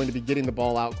Eagles is going to be getting the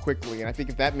ball out quickly. And I think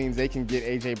if that means they can get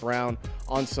A.J. Brown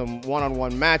on some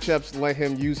one-on-one matchups, let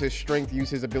him use his strength, use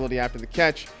his ability after the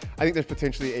catch, I think there's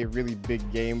potentially a really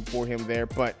big game for him there.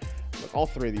 But look, all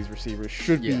 3 of these receivers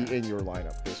should be in your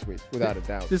lineup this week, without a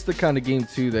doubt. This is the kind of game,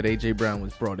 too, that A.J. Brown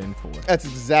was brought in for. That's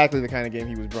exactly the kind of game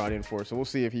he was brought in for. So we'll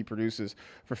see if he produces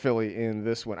for Philly in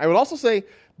this one. I would also say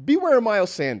beware Miles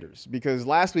Sanders, because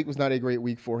last week was not a great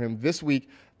week for him. This week,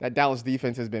 that Dallas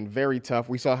defense has been very tough.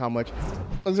 We saw how much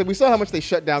they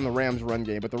shut down the Rams' run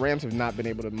game, but the Rams have not been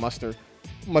able to muster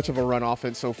much of a run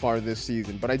offense so far this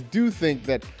season. But I do think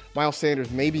that Miles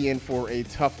Sanders may be in for a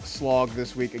tough slog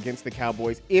this week against the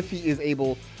Cowboys. If he is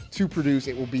able to produce,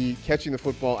 it will be catching the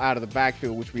football out of the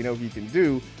backfield, which we know he can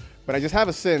do. But I just have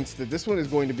a sense that this one is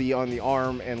going to be on the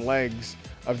arm and legs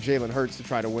of Jalen Hurts to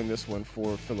try to win this one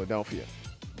for Philadelphia.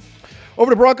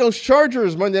 Over to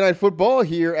Broncos-Chargers, Monday Night Football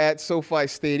here at SoFi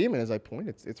Stadium. And as I point,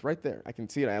 it's right there. I can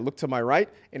see it. I look to my right,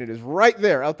 and it is right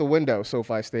there out the window,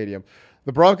 SoFi Stadium.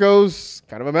 The Broncos,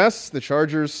 kind of a mess. The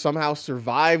Chargers somehow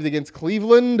survived against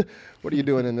Cleveland. What are you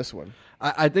doing in this one?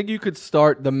 I think you could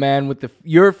start the man with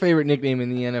your favorite nickname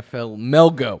in the NFL,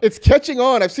 Melgo. It's catching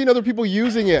on. I've seen other people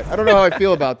using it. I don't know how I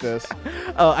feel about this.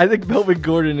 I think Melvin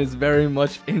Gordon is very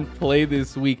much in play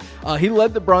this week. He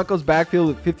led the Broncos backfield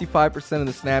with 55% of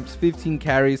the snaps, 15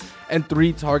 carries, and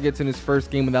 3 targets in his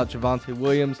first game without Javonte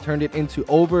Williams. Turned it into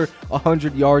over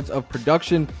 100 yards of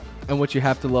production. And what you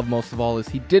have to love most of all is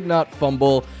he did not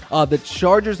fumble. The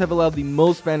Chargers have allowed the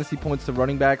most fantasy points to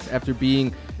running backs after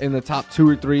being in the top 2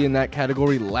 or 3 in that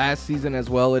category last season as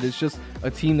well. It is just a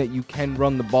team that you can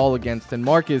run the ball against. And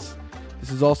Marcus,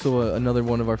 this is also another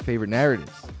one of our favorite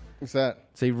narratives. What's that?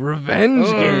 It's a revenge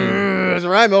game. That's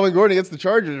right. Melvin Gordon against the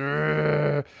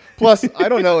Chargers. Plus, I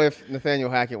don't know if Nathaniel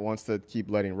Hackett wants to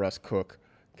keep letting Russ cook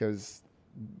because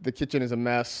the kitchen is a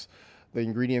mess. The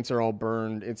ingredients are all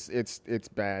burned. It's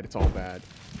bad. It's all bad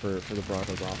for the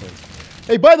Broncos offense.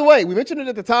 Hey, by the way, we mentioned it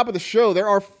at the top of the show. There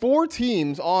are 4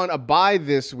 teams on a bye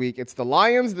this week. It's the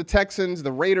Lions, the Texans,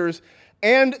 the Raiders,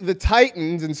 and the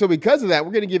Titans. And so because of that,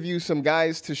 we're going to give you some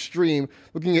guys to stream,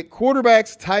 looking at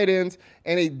quarterbacks, tight ends,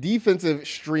 and a defensive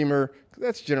streamer.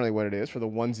 That's generally what it is for the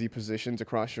onesie positions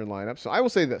across your lineup. So I will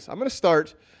say this. I'm going to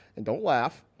start, and don't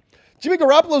laugh. Jimmy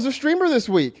Garoppolo's a streamer this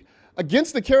week.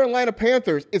 Against the Carolina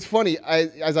Panthers, it's funny,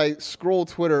 as I scroll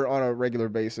Twitter on a regular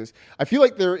basis, I feel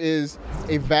like there is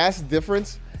a vast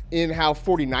difference in how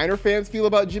 49er fans feel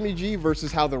about Jimmy G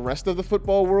versus how the rest of the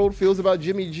football world feels about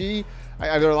Jimmy G.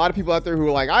 There are a lot of people out there who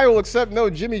are like, I will accept no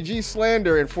Jimmy G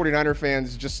slander, and 49er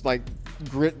fans just like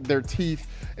grit their teeth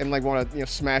and like want to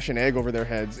smash an egg over their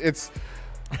heads.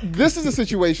 This is a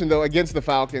situation, though, against the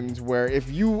Falcons where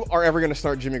if you are ever going to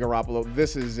start Jimmy Garoppolo,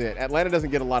 this is it. Atlanta doesn't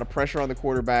get a lot of pressure on the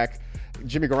quarterback.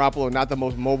 Jimmy Garoppolo, not the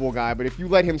most mobile guy, but if you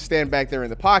let him stand back there in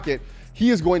the pocket, he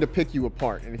is going to pick you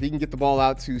apart. And if he can get the ball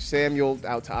out to Samuel,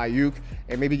 out to Ayuk,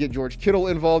 and maybe get George Kittle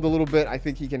involved a little bit, I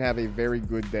think he can have a very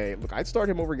good day. Look, I'd start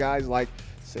him over guys like,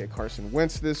 say, Carson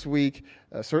Wentz this week,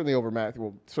 certainly over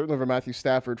Matthew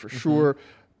Stafford for sure.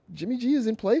 Jimmy G is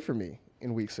in play for me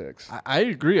in week 6. I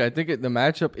agree. I think the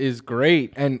matchup is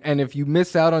great. And if you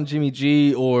miss out on Jimmy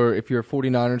G, or if you're a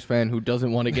 49ers fan who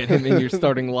doesn't want to get him in your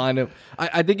starting lineup,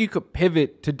 I think you could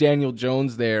pivot to Daniel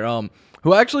Jones there,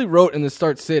 who actually wrote in the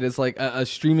start sit as like a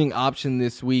streaming option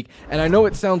this week. And I know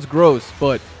it sounds gross,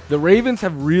 but the Ravens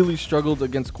have really struggled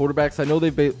against quarterbacks. I know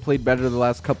they've played better the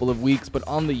last couple of weeks, but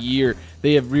on the year,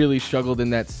 they have really struggled in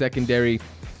that secondary.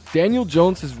 Daniel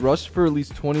Jones has rushed for at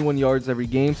least 21 yards every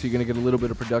game, so you're going to get a little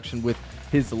bit of production with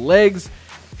his legs.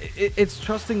 It's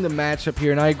trusting the matchup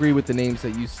here, and I agree with the names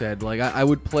that you said. Like, I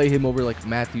would play him over like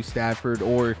Matthew Stafford,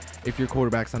 or if your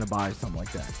quarterback's on a bye, something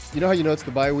like that. You know how you know it's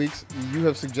the bye weeks? You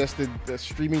have suggested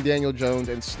streaming Daniel Jones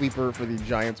and sleeper for the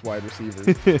Giants wide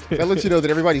receivers. That lets you know that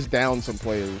everybody's down some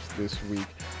players this week.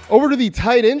 Over to the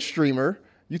tight end streamer.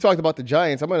 You talked about the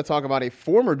Giants. I'm going to talk about a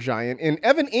former Giant in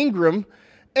Evan Ingram.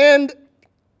 And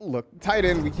look, tight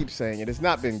end, we keep saying it, has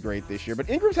not been great this year, but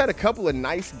Ingram's had a couple of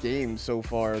nice games so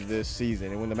far this season,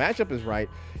 and when the matchup is right,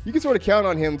 you can sort of count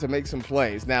on him to make some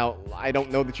plays. Now, I don't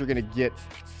know that you're going to get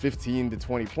 15 to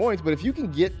 20 points, but if you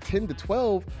can get 10 to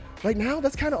 12, right now,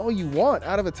 that's kind of all you want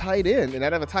out of a tight end, and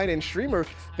out of a tight end streamer,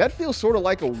 that feels sort of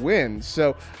like a win.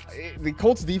 So the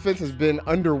Colts defense has been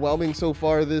underwhelming so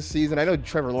far this season. I know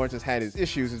Trevor Lawrence has had his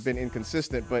issues, has been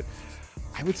inconsistent, but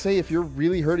I would say if you're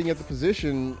really hurting at the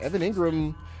position, Evan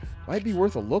Ingram might be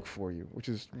worth a look for you, which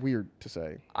is weird to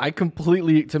say.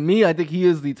 To me, I think he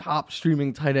is the top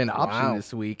streaming tight end option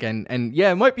this week. And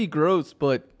yeah, it might be gross,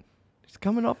 but he's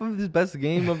coming off of his best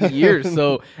game of the year.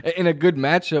 So in a good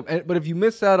matchup. But if you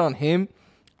miss out on him,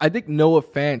 I think Noah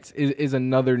Fant is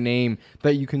another name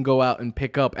that you can go out and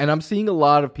pick up. And I'm seeing a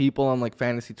lot of people on like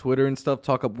fantasy Twitter and stuff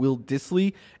talk up Will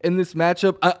Dissly in this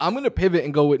matchup. I'm going to pivot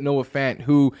and go with Noah Fant,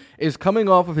 who is coming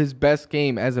off of his best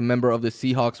game as a member of the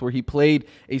Seahawks, where he played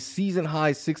a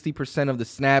season-high 60% of the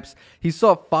snaps. He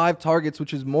saw 5 targets,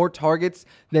 which is more targets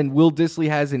than Will Dissly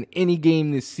has in any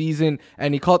game this season.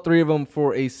 And he caught 3 of them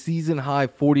for a season-high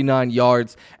 49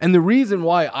 yards. And the reason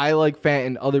why I like Fant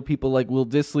and other people like Will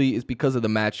Dissly is because of the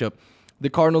matchup. The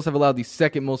Cardinals have allowed the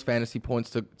second most fantasy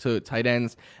points to tight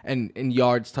ends, and in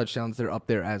yards, touchdowns, they're up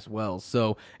there as well.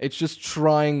 So it's just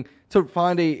trying to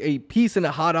find a piece in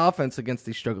a hot offense against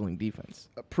the struggling defense.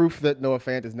 Proof that Noah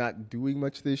Fant is not doing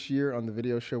much this year. On the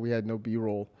video show, we had no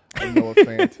B-roll of Noah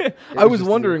Fant. I was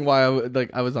wondering why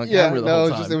I was on camera the whole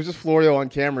time. It was just Florio on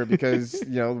camera because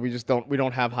we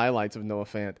don't have highlights of Noah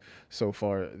Fant so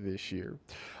far this year.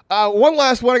 One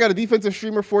last one. I got a defensive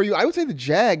streamer for you. I would say the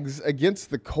Jags against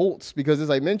the Colts, because as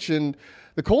I mentioned,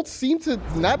 the Colts seem to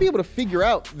not be able to figure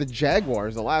out the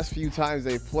Jaguars the last few times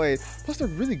they've played. Plus, they're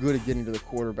really good at getting to the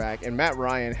quarterback, and Matt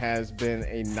Ryan has been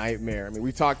a nightmare. I mean,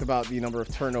 we talked about the number of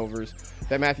turnovers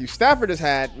that Matthew Stafford has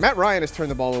had. Matt Ryan has turned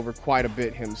the ball over quite a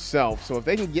bit himself. So if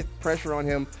they can get pressure on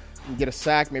him and get a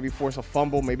sack, maybe force a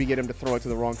fumble, maybe get him to throw it to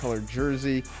the wrong colored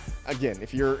jersey. Again,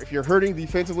 if you're hurting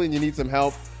defensively and you need some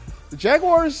help, the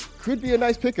Jaguars could be a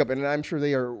nice pickup, and I'm sure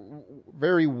they are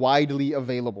very widely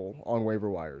available on waiver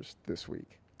wires this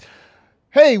week.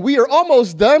 Hey, we are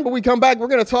almost done, but we come back, we're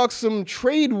going to talk some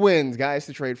trade wins, guys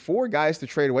to trade for, guys to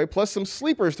trade away, plus some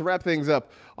sleepers to wrap things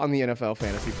up on the NFL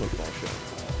Fantasy Football Show.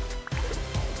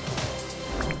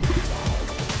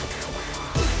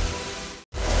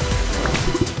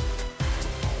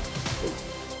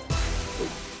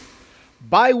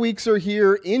 Bye weeks are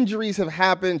here. Injuries have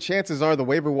happened. Chances are the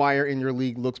waiver wire in your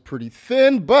league looks pretty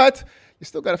thin, but you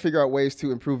still got to figure out ways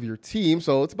to improve your team.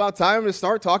 So it's about time to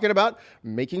start talking about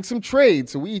making some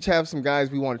trades. So we each have some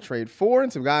guys we want to trade for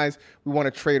and some guys we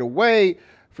want to trade away.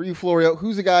 For you, Florio,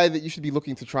 who's a guy that you should be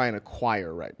looking to try and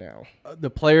acquire right now? The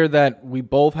player that we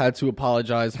both had to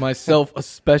apologize, myself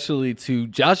especially, to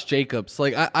Josh Jacobs.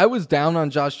 Like, I was down on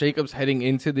Josh Jacobs heading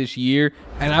into this year,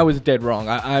 and I was dead wrong.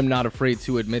 I'm not afraid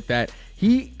to admit that.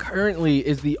 He currently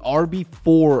is the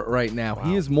RB4 right now. Wow.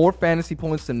 He has more fantasy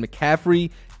points than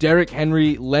McCaffrey, Derrick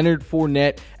Henry, Leonard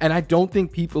Fournette, and I don't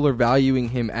think people are valuing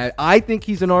him I think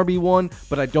he's an RB1,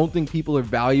 but I don't think people are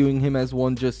valuing him as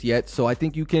one just yet. So I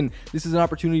think this is an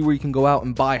opportunity where you can go out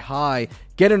and buy high,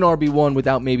 get an RB1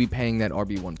 without maybe paying that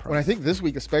RB1 price. Well, I think this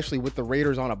week, especially with the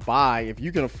Raiders on a bye, if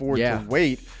you can afford to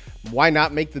wait, why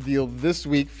not make the deal this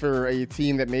week for a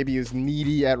team that maybe is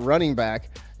needy at running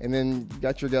back, and then you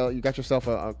got yourself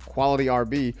a quality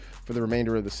RB for the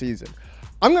remainder of the season.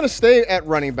 I'm going to stay at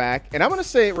running back, and I'm going to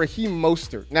say Raheem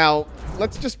Mostert. Now,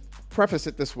 let's just preface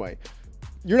it this way.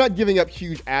 You're not giving up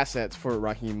huge assets for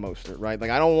Raheem Mostert, right? Like,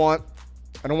 I don't want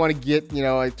to get,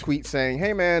 a tweet saying,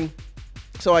 hey, man,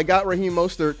 so I got Raheem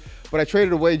Mostert, but I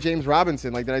traded away James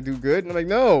Robinson. Like, did I do good? And I'm like,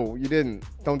 no, you didn't.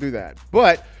 Don't do that.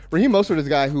 But Raheem Mostert is a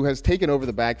guy who has taken over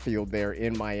the backfield there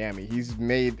in Miami. He's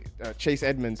made Chase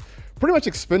Edmonds pretty much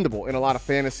expendable in a lot of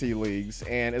fantasy leagues.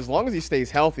 And as long as he stays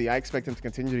healthy, I expect him to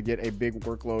continue to get a big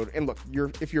workload. And look,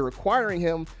 if you're acquiring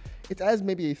him, it's as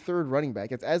maybe a third running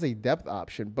back. It's as a depth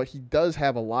option, but he does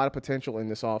have a lot of potential in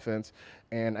this offense.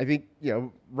 And I think,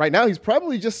 right now he's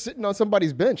probably just sitting on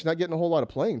somebody's bench, not getting a whole lot of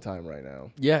playing time right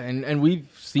now. Yeah, and we've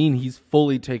seen he's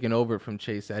fully taken over from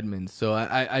Chase Edmonds. So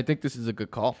I think this is a good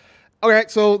call. All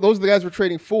right, so those are the guys we're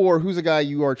trading for. Who's a guy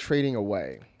you are trading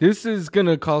away? This is going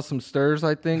to cause some stirs,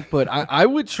 I think, but I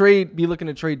would be looking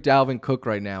to trade Dalvin Cook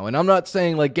right now. And I'm not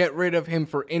saying, get rid of him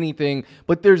for anything,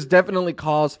 but there's definitely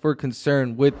cause for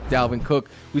concern with Dalvin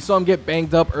Cook. We saw him get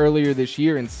banged up earlier this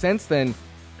year, and since then,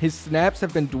 his snaps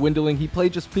have been dwindling. He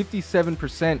played just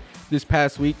 57% this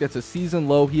past week. That's a season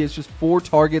low. He has just 4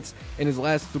 targets in his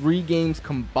last 3 games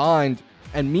combined.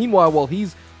 And meanwhile, while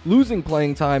he's losing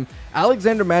playing time,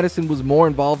 Alexander Mattison was more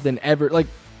involved than ever.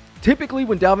 Typically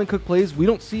when Dalvin Cook plays, we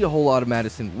don't see a whole lot of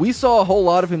Mattison. We saw a whole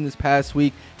lot of him this past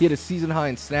week. He had a season high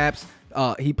in snaps.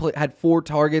 He had 4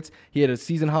 targets. He had a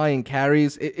season high in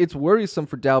carries. It's worrisome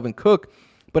for Dalvin Cook,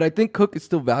 but I think Cook is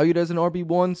still valued as an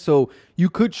RB1, so you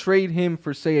could trade him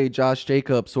for, say, a Josh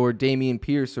Jacobs or Dameon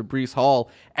Pierce or Breece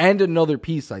Hall and another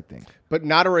piece, I think. But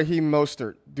not a Raheem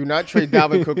Mostert. Do not trade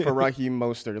Dalvin Cook for Raheem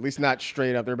Mostert, at least not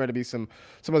straight up. There better be some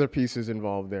other pieces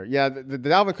involved there. Yeah, the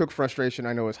Dalvin Cook frustration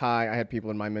I know is high. I had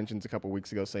people in my mentions a couple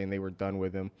weeks ago saying they were done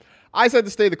with him. I said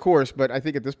to stay the course, but I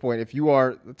think at this point, if you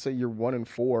are, let's say you're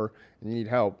 1-4 and you need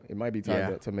help, it might be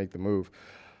time to make the move.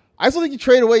 I also think you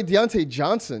trade away Deontay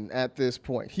Johnson at this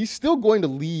point. He's still going to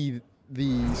lead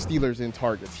the Steelers in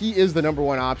targets. He is the number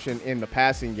 1 option in the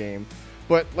passing game.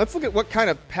 But let's look at what kind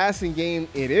of passing game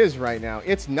it is right now.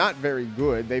 It's not very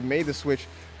good. They've made the switch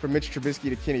from Mitch Trubisky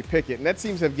to Kenny Pickett, and that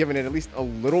seems to have given it at least a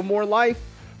little more life,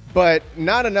 but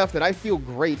not enough that I feel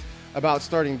great about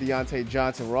starting Deontay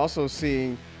Johnson. We're also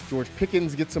seeing George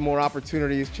Pickens get some more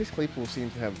opportunities. Chase Claypool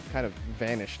seems to have kind of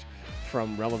vanished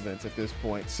from relevance at this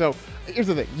point. So here's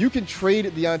the thing. You can trade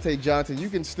Deontay Johnson. You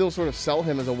can still sort of sell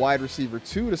him as a wide receiver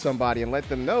 2 to somebody and let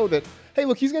them know that, hey,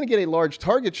 look, he's going to get a large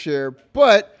target share,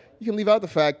 but you can leave out the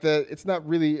fact that it's not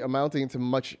really amounting to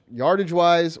much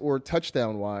yardage-wise or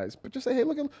touchdown-wise. But just say, hey,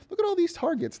 look at all these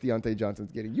targets Deontay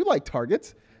Johnson's getting. You like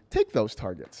targets. Take those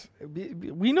targets.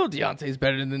 We know Deontay's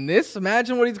better than this.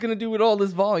 Imagine what he's going to do with all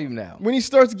this volume now. When he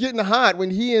starts getting hot,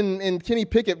 when he and Kenny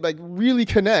Pickett really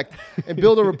connect and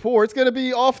build a rapport, it's going to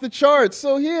be off the charts.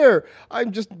 So here,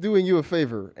 I'm just doing you a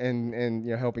favor and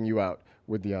helping you out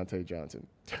with Deontay Johnson.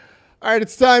 All right,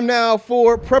 it's time now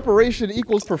for Preparation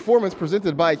Equals Performance,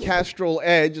 presented by Castrol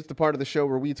Edge. It's the part of the show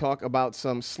where we talk about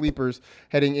some sleepers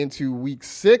heading into Week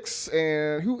 6.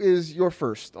 And who is your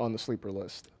first on the sleeper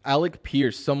list? Alec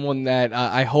Pierce, someone that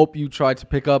I hope you tried to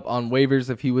pick up on waivers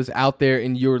if he was out there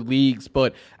in your leagues.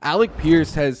 But Alec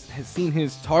Pierce has seen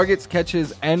his targets,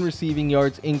 catches, and receiving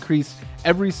yards increase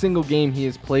every single game he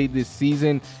has played this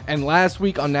season. And last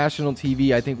week on national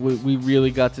TV, I think we really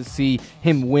got to see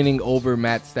him winning over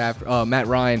Matt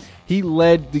Ryan. He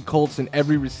led the Colts in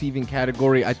every receiving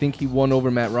category. I think he won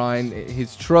over Matt Ryan,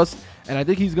 his trust. And I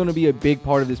think he's going to be a big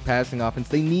part of this passing offense.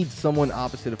 They need someone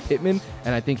opposite of Pittman,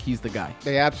 and I think he's the guy.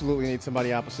 They absolutely need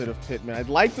somebody opposite of Pittman. I'd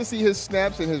like to see his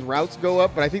snaps and his routes go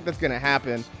up, but I think that's going to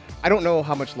happen. I don't know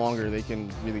how much longer they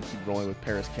can really keep rolling with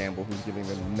Paris Campbell, who's giving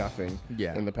them nothing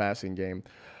in the passing game.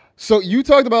 So you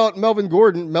talked about Melvin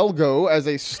Gordon, Melgo, as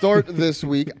a start this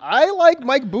week. I like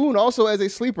Mike Boone also as a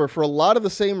sleeper for a lot of the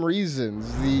same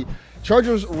reasons. The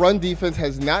Chargers' run defense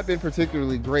has not been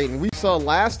particularly great, and we saw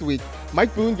last week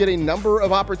Mike Boone get a number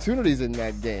of opportunities in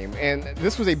that game. And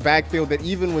this was a backfield that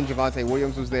even when Javonte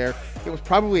Williams was there, it was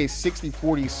probably a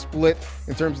 60-40 split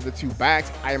in terms of the 2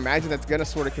 backs. I imagine that's going to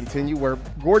sort of continue where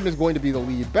Gordon is going to be the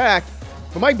lead back.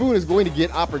 But Mike Boone is going to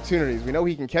get opportunities. We know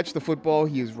he can catch the football.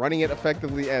 He is running it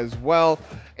effectively as well.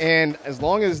 And as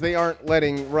long as they aren't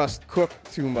letting Russ cook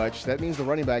too much, that means the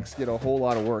running backs get a whole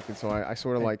lot of work. And so I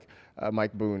sort of like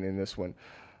Mike Boone in this one.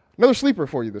 Another sleeper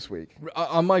for you this week.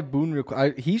 On Mike Boone, real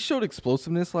quick, he showed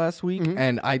explosiveness last week,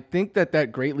 and I think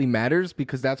that greatly matters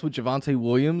because that's what Javonte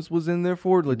Williams was in there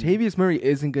for. Latavius Murray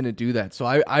isn't going to do that. So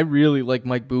I really like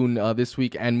Mike Boone this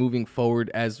week and moving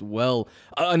forward as well.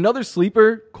 Another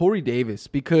sleeper, Corey Davis,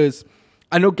 because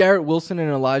I know Garrett Wilson and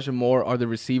Elijah Moore are the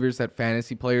receivers that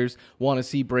fantasy players want to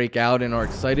see break out and are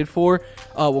excited for.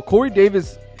 Well, Corey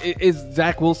Davis is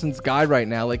Zach Wilson's guy right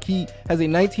now. Like, he has a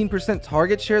 19%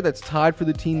 target share that's tied for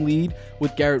the team lead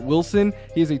with Garrett Wilson.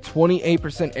 He has a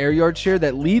 28% air yard share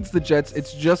that leads the Jets.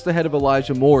 It's just ahead of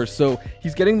Elijah Moore. So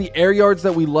he's getting the air yards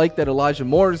that we like that Elijah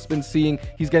Moore has been seeing.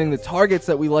 He's getting the targets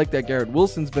that we like that Garrett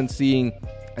Wilson's been seeing.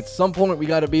 At some point, we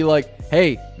got to be like,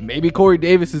 hey, maybe Corey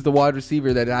Davis is the wide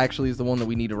receiver that actually is the one that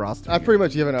we need to roster. I've pretty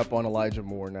much given up on Elijah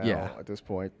Moore now at this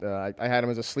point. I had him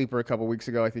as a sleeper a couple weeks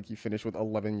ago. I think he finished with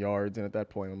 11 yards, and at that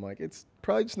point, I'm like, it's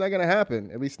probably just not going to happen,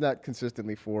 at least not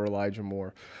consistently for Elijah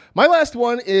Moore. My last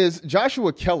one is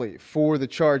Joshua Kelly for the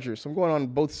Chargers. So I'm going on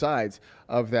both sides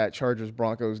of that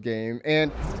Chargers-Broncos game.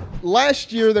 And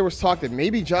last year, there was talk that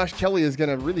maybe Josh Kelly is going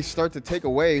to really start to take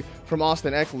away from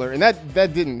Austin Eckler, and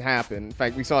that didn't happen. In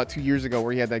fact, we saw it 2 years ago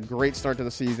where he had that great start to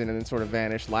the season and then sort of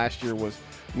vanished. Last year was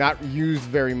not used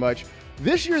very much.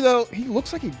 This year, though, he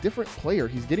looks like a different player.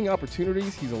 He's getting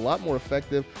opportunities. He's a lot more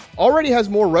effective. Already has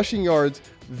more rushing yards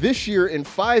this year in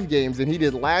 5 games than he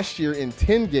did last year in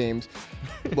 10 games.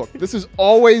 Look, this is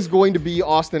always going to be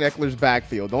Austin Eckler's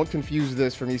backfield. Don't confuse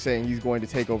this for me saying he's going to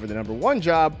take over the number 1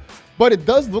 job. But it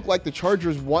does look like the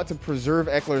Chargers want to preserve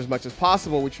Eckler as much as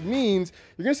possible, which means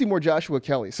you're going to see more Joshua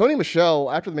Kelly. Sony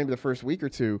Michel, after maybe the first week or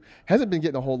two, hasn't been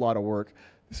getting a whole lot of work.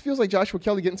 This feels like Joshua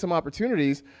Kelly getting some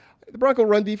opportunities. The Bronco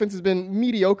run defense has been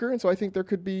mediocre, and so I think there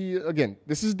could be, again,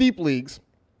 this is deep leagues.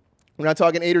 We're not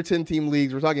talking 8 or 10 team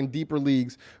leagues. We're talking deeper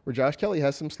leagues where Josh Kelly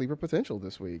has some sleeper potential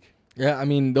this week. Yeah, I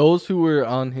mean, those who were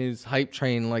on his hype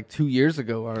train like 2 years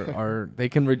ago are they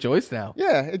can rejoice now.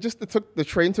 Yeah, the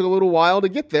train took a little while to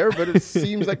get there, but it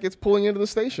seems like it's pulling into the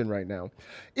station right now.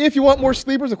 If you want more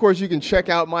sleepers, of course, you can check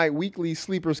out my weekly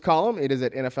sleepers column. It is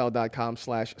at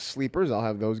NFL.com/sleepers. I'll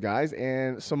have those guys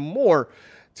and some more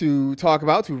to talk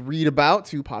about, to read about,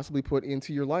 to possibly put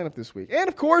into your lineup this week. And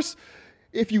of course,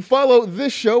 if you follow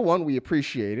this show, one, we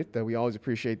appreciate it. That we always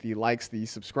appreciate the likes, the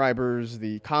subscribers,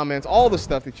 the comments, all the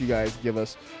stuff that you guys give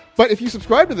us. But if you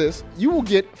subscribe to this, you will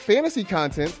get fantasy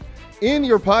content in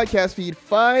your podcast feed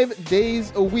 5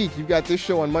 days a week. You've got this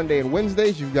show on Monday and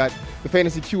Wednesdays. You've got the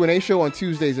Fantasy Q&A show on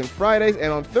Tuesdays and Fridays.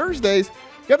 And on Thursdays,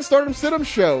 you got the Stardom Sit-'em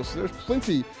show. So there's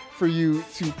plenty for you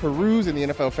to peruse in the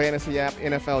NFL Fantasy app,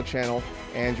 NFL channel,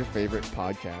 and your favorite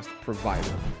podcast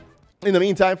provider. In the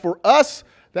meantime, for us,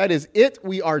 that is it.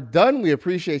 We are done. We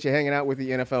appreciate you hanging out with the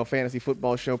NFL Fantasy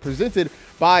Football Show presented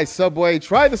by Subway.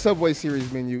 Try the Subway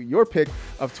Series menu, your pick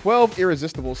of 12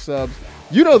 irresistible subs.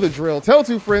 You know the drill. Tell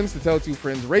 2 friends to tell 2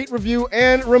 friends. Rate, review,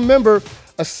 and remember,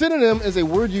 a synonym is a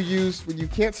word you use when you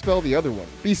can't spell the other one.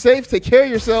 Be safe. Take care of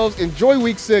yourselves. Enjoy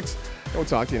Week 6. And we'll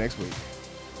talk to you next week.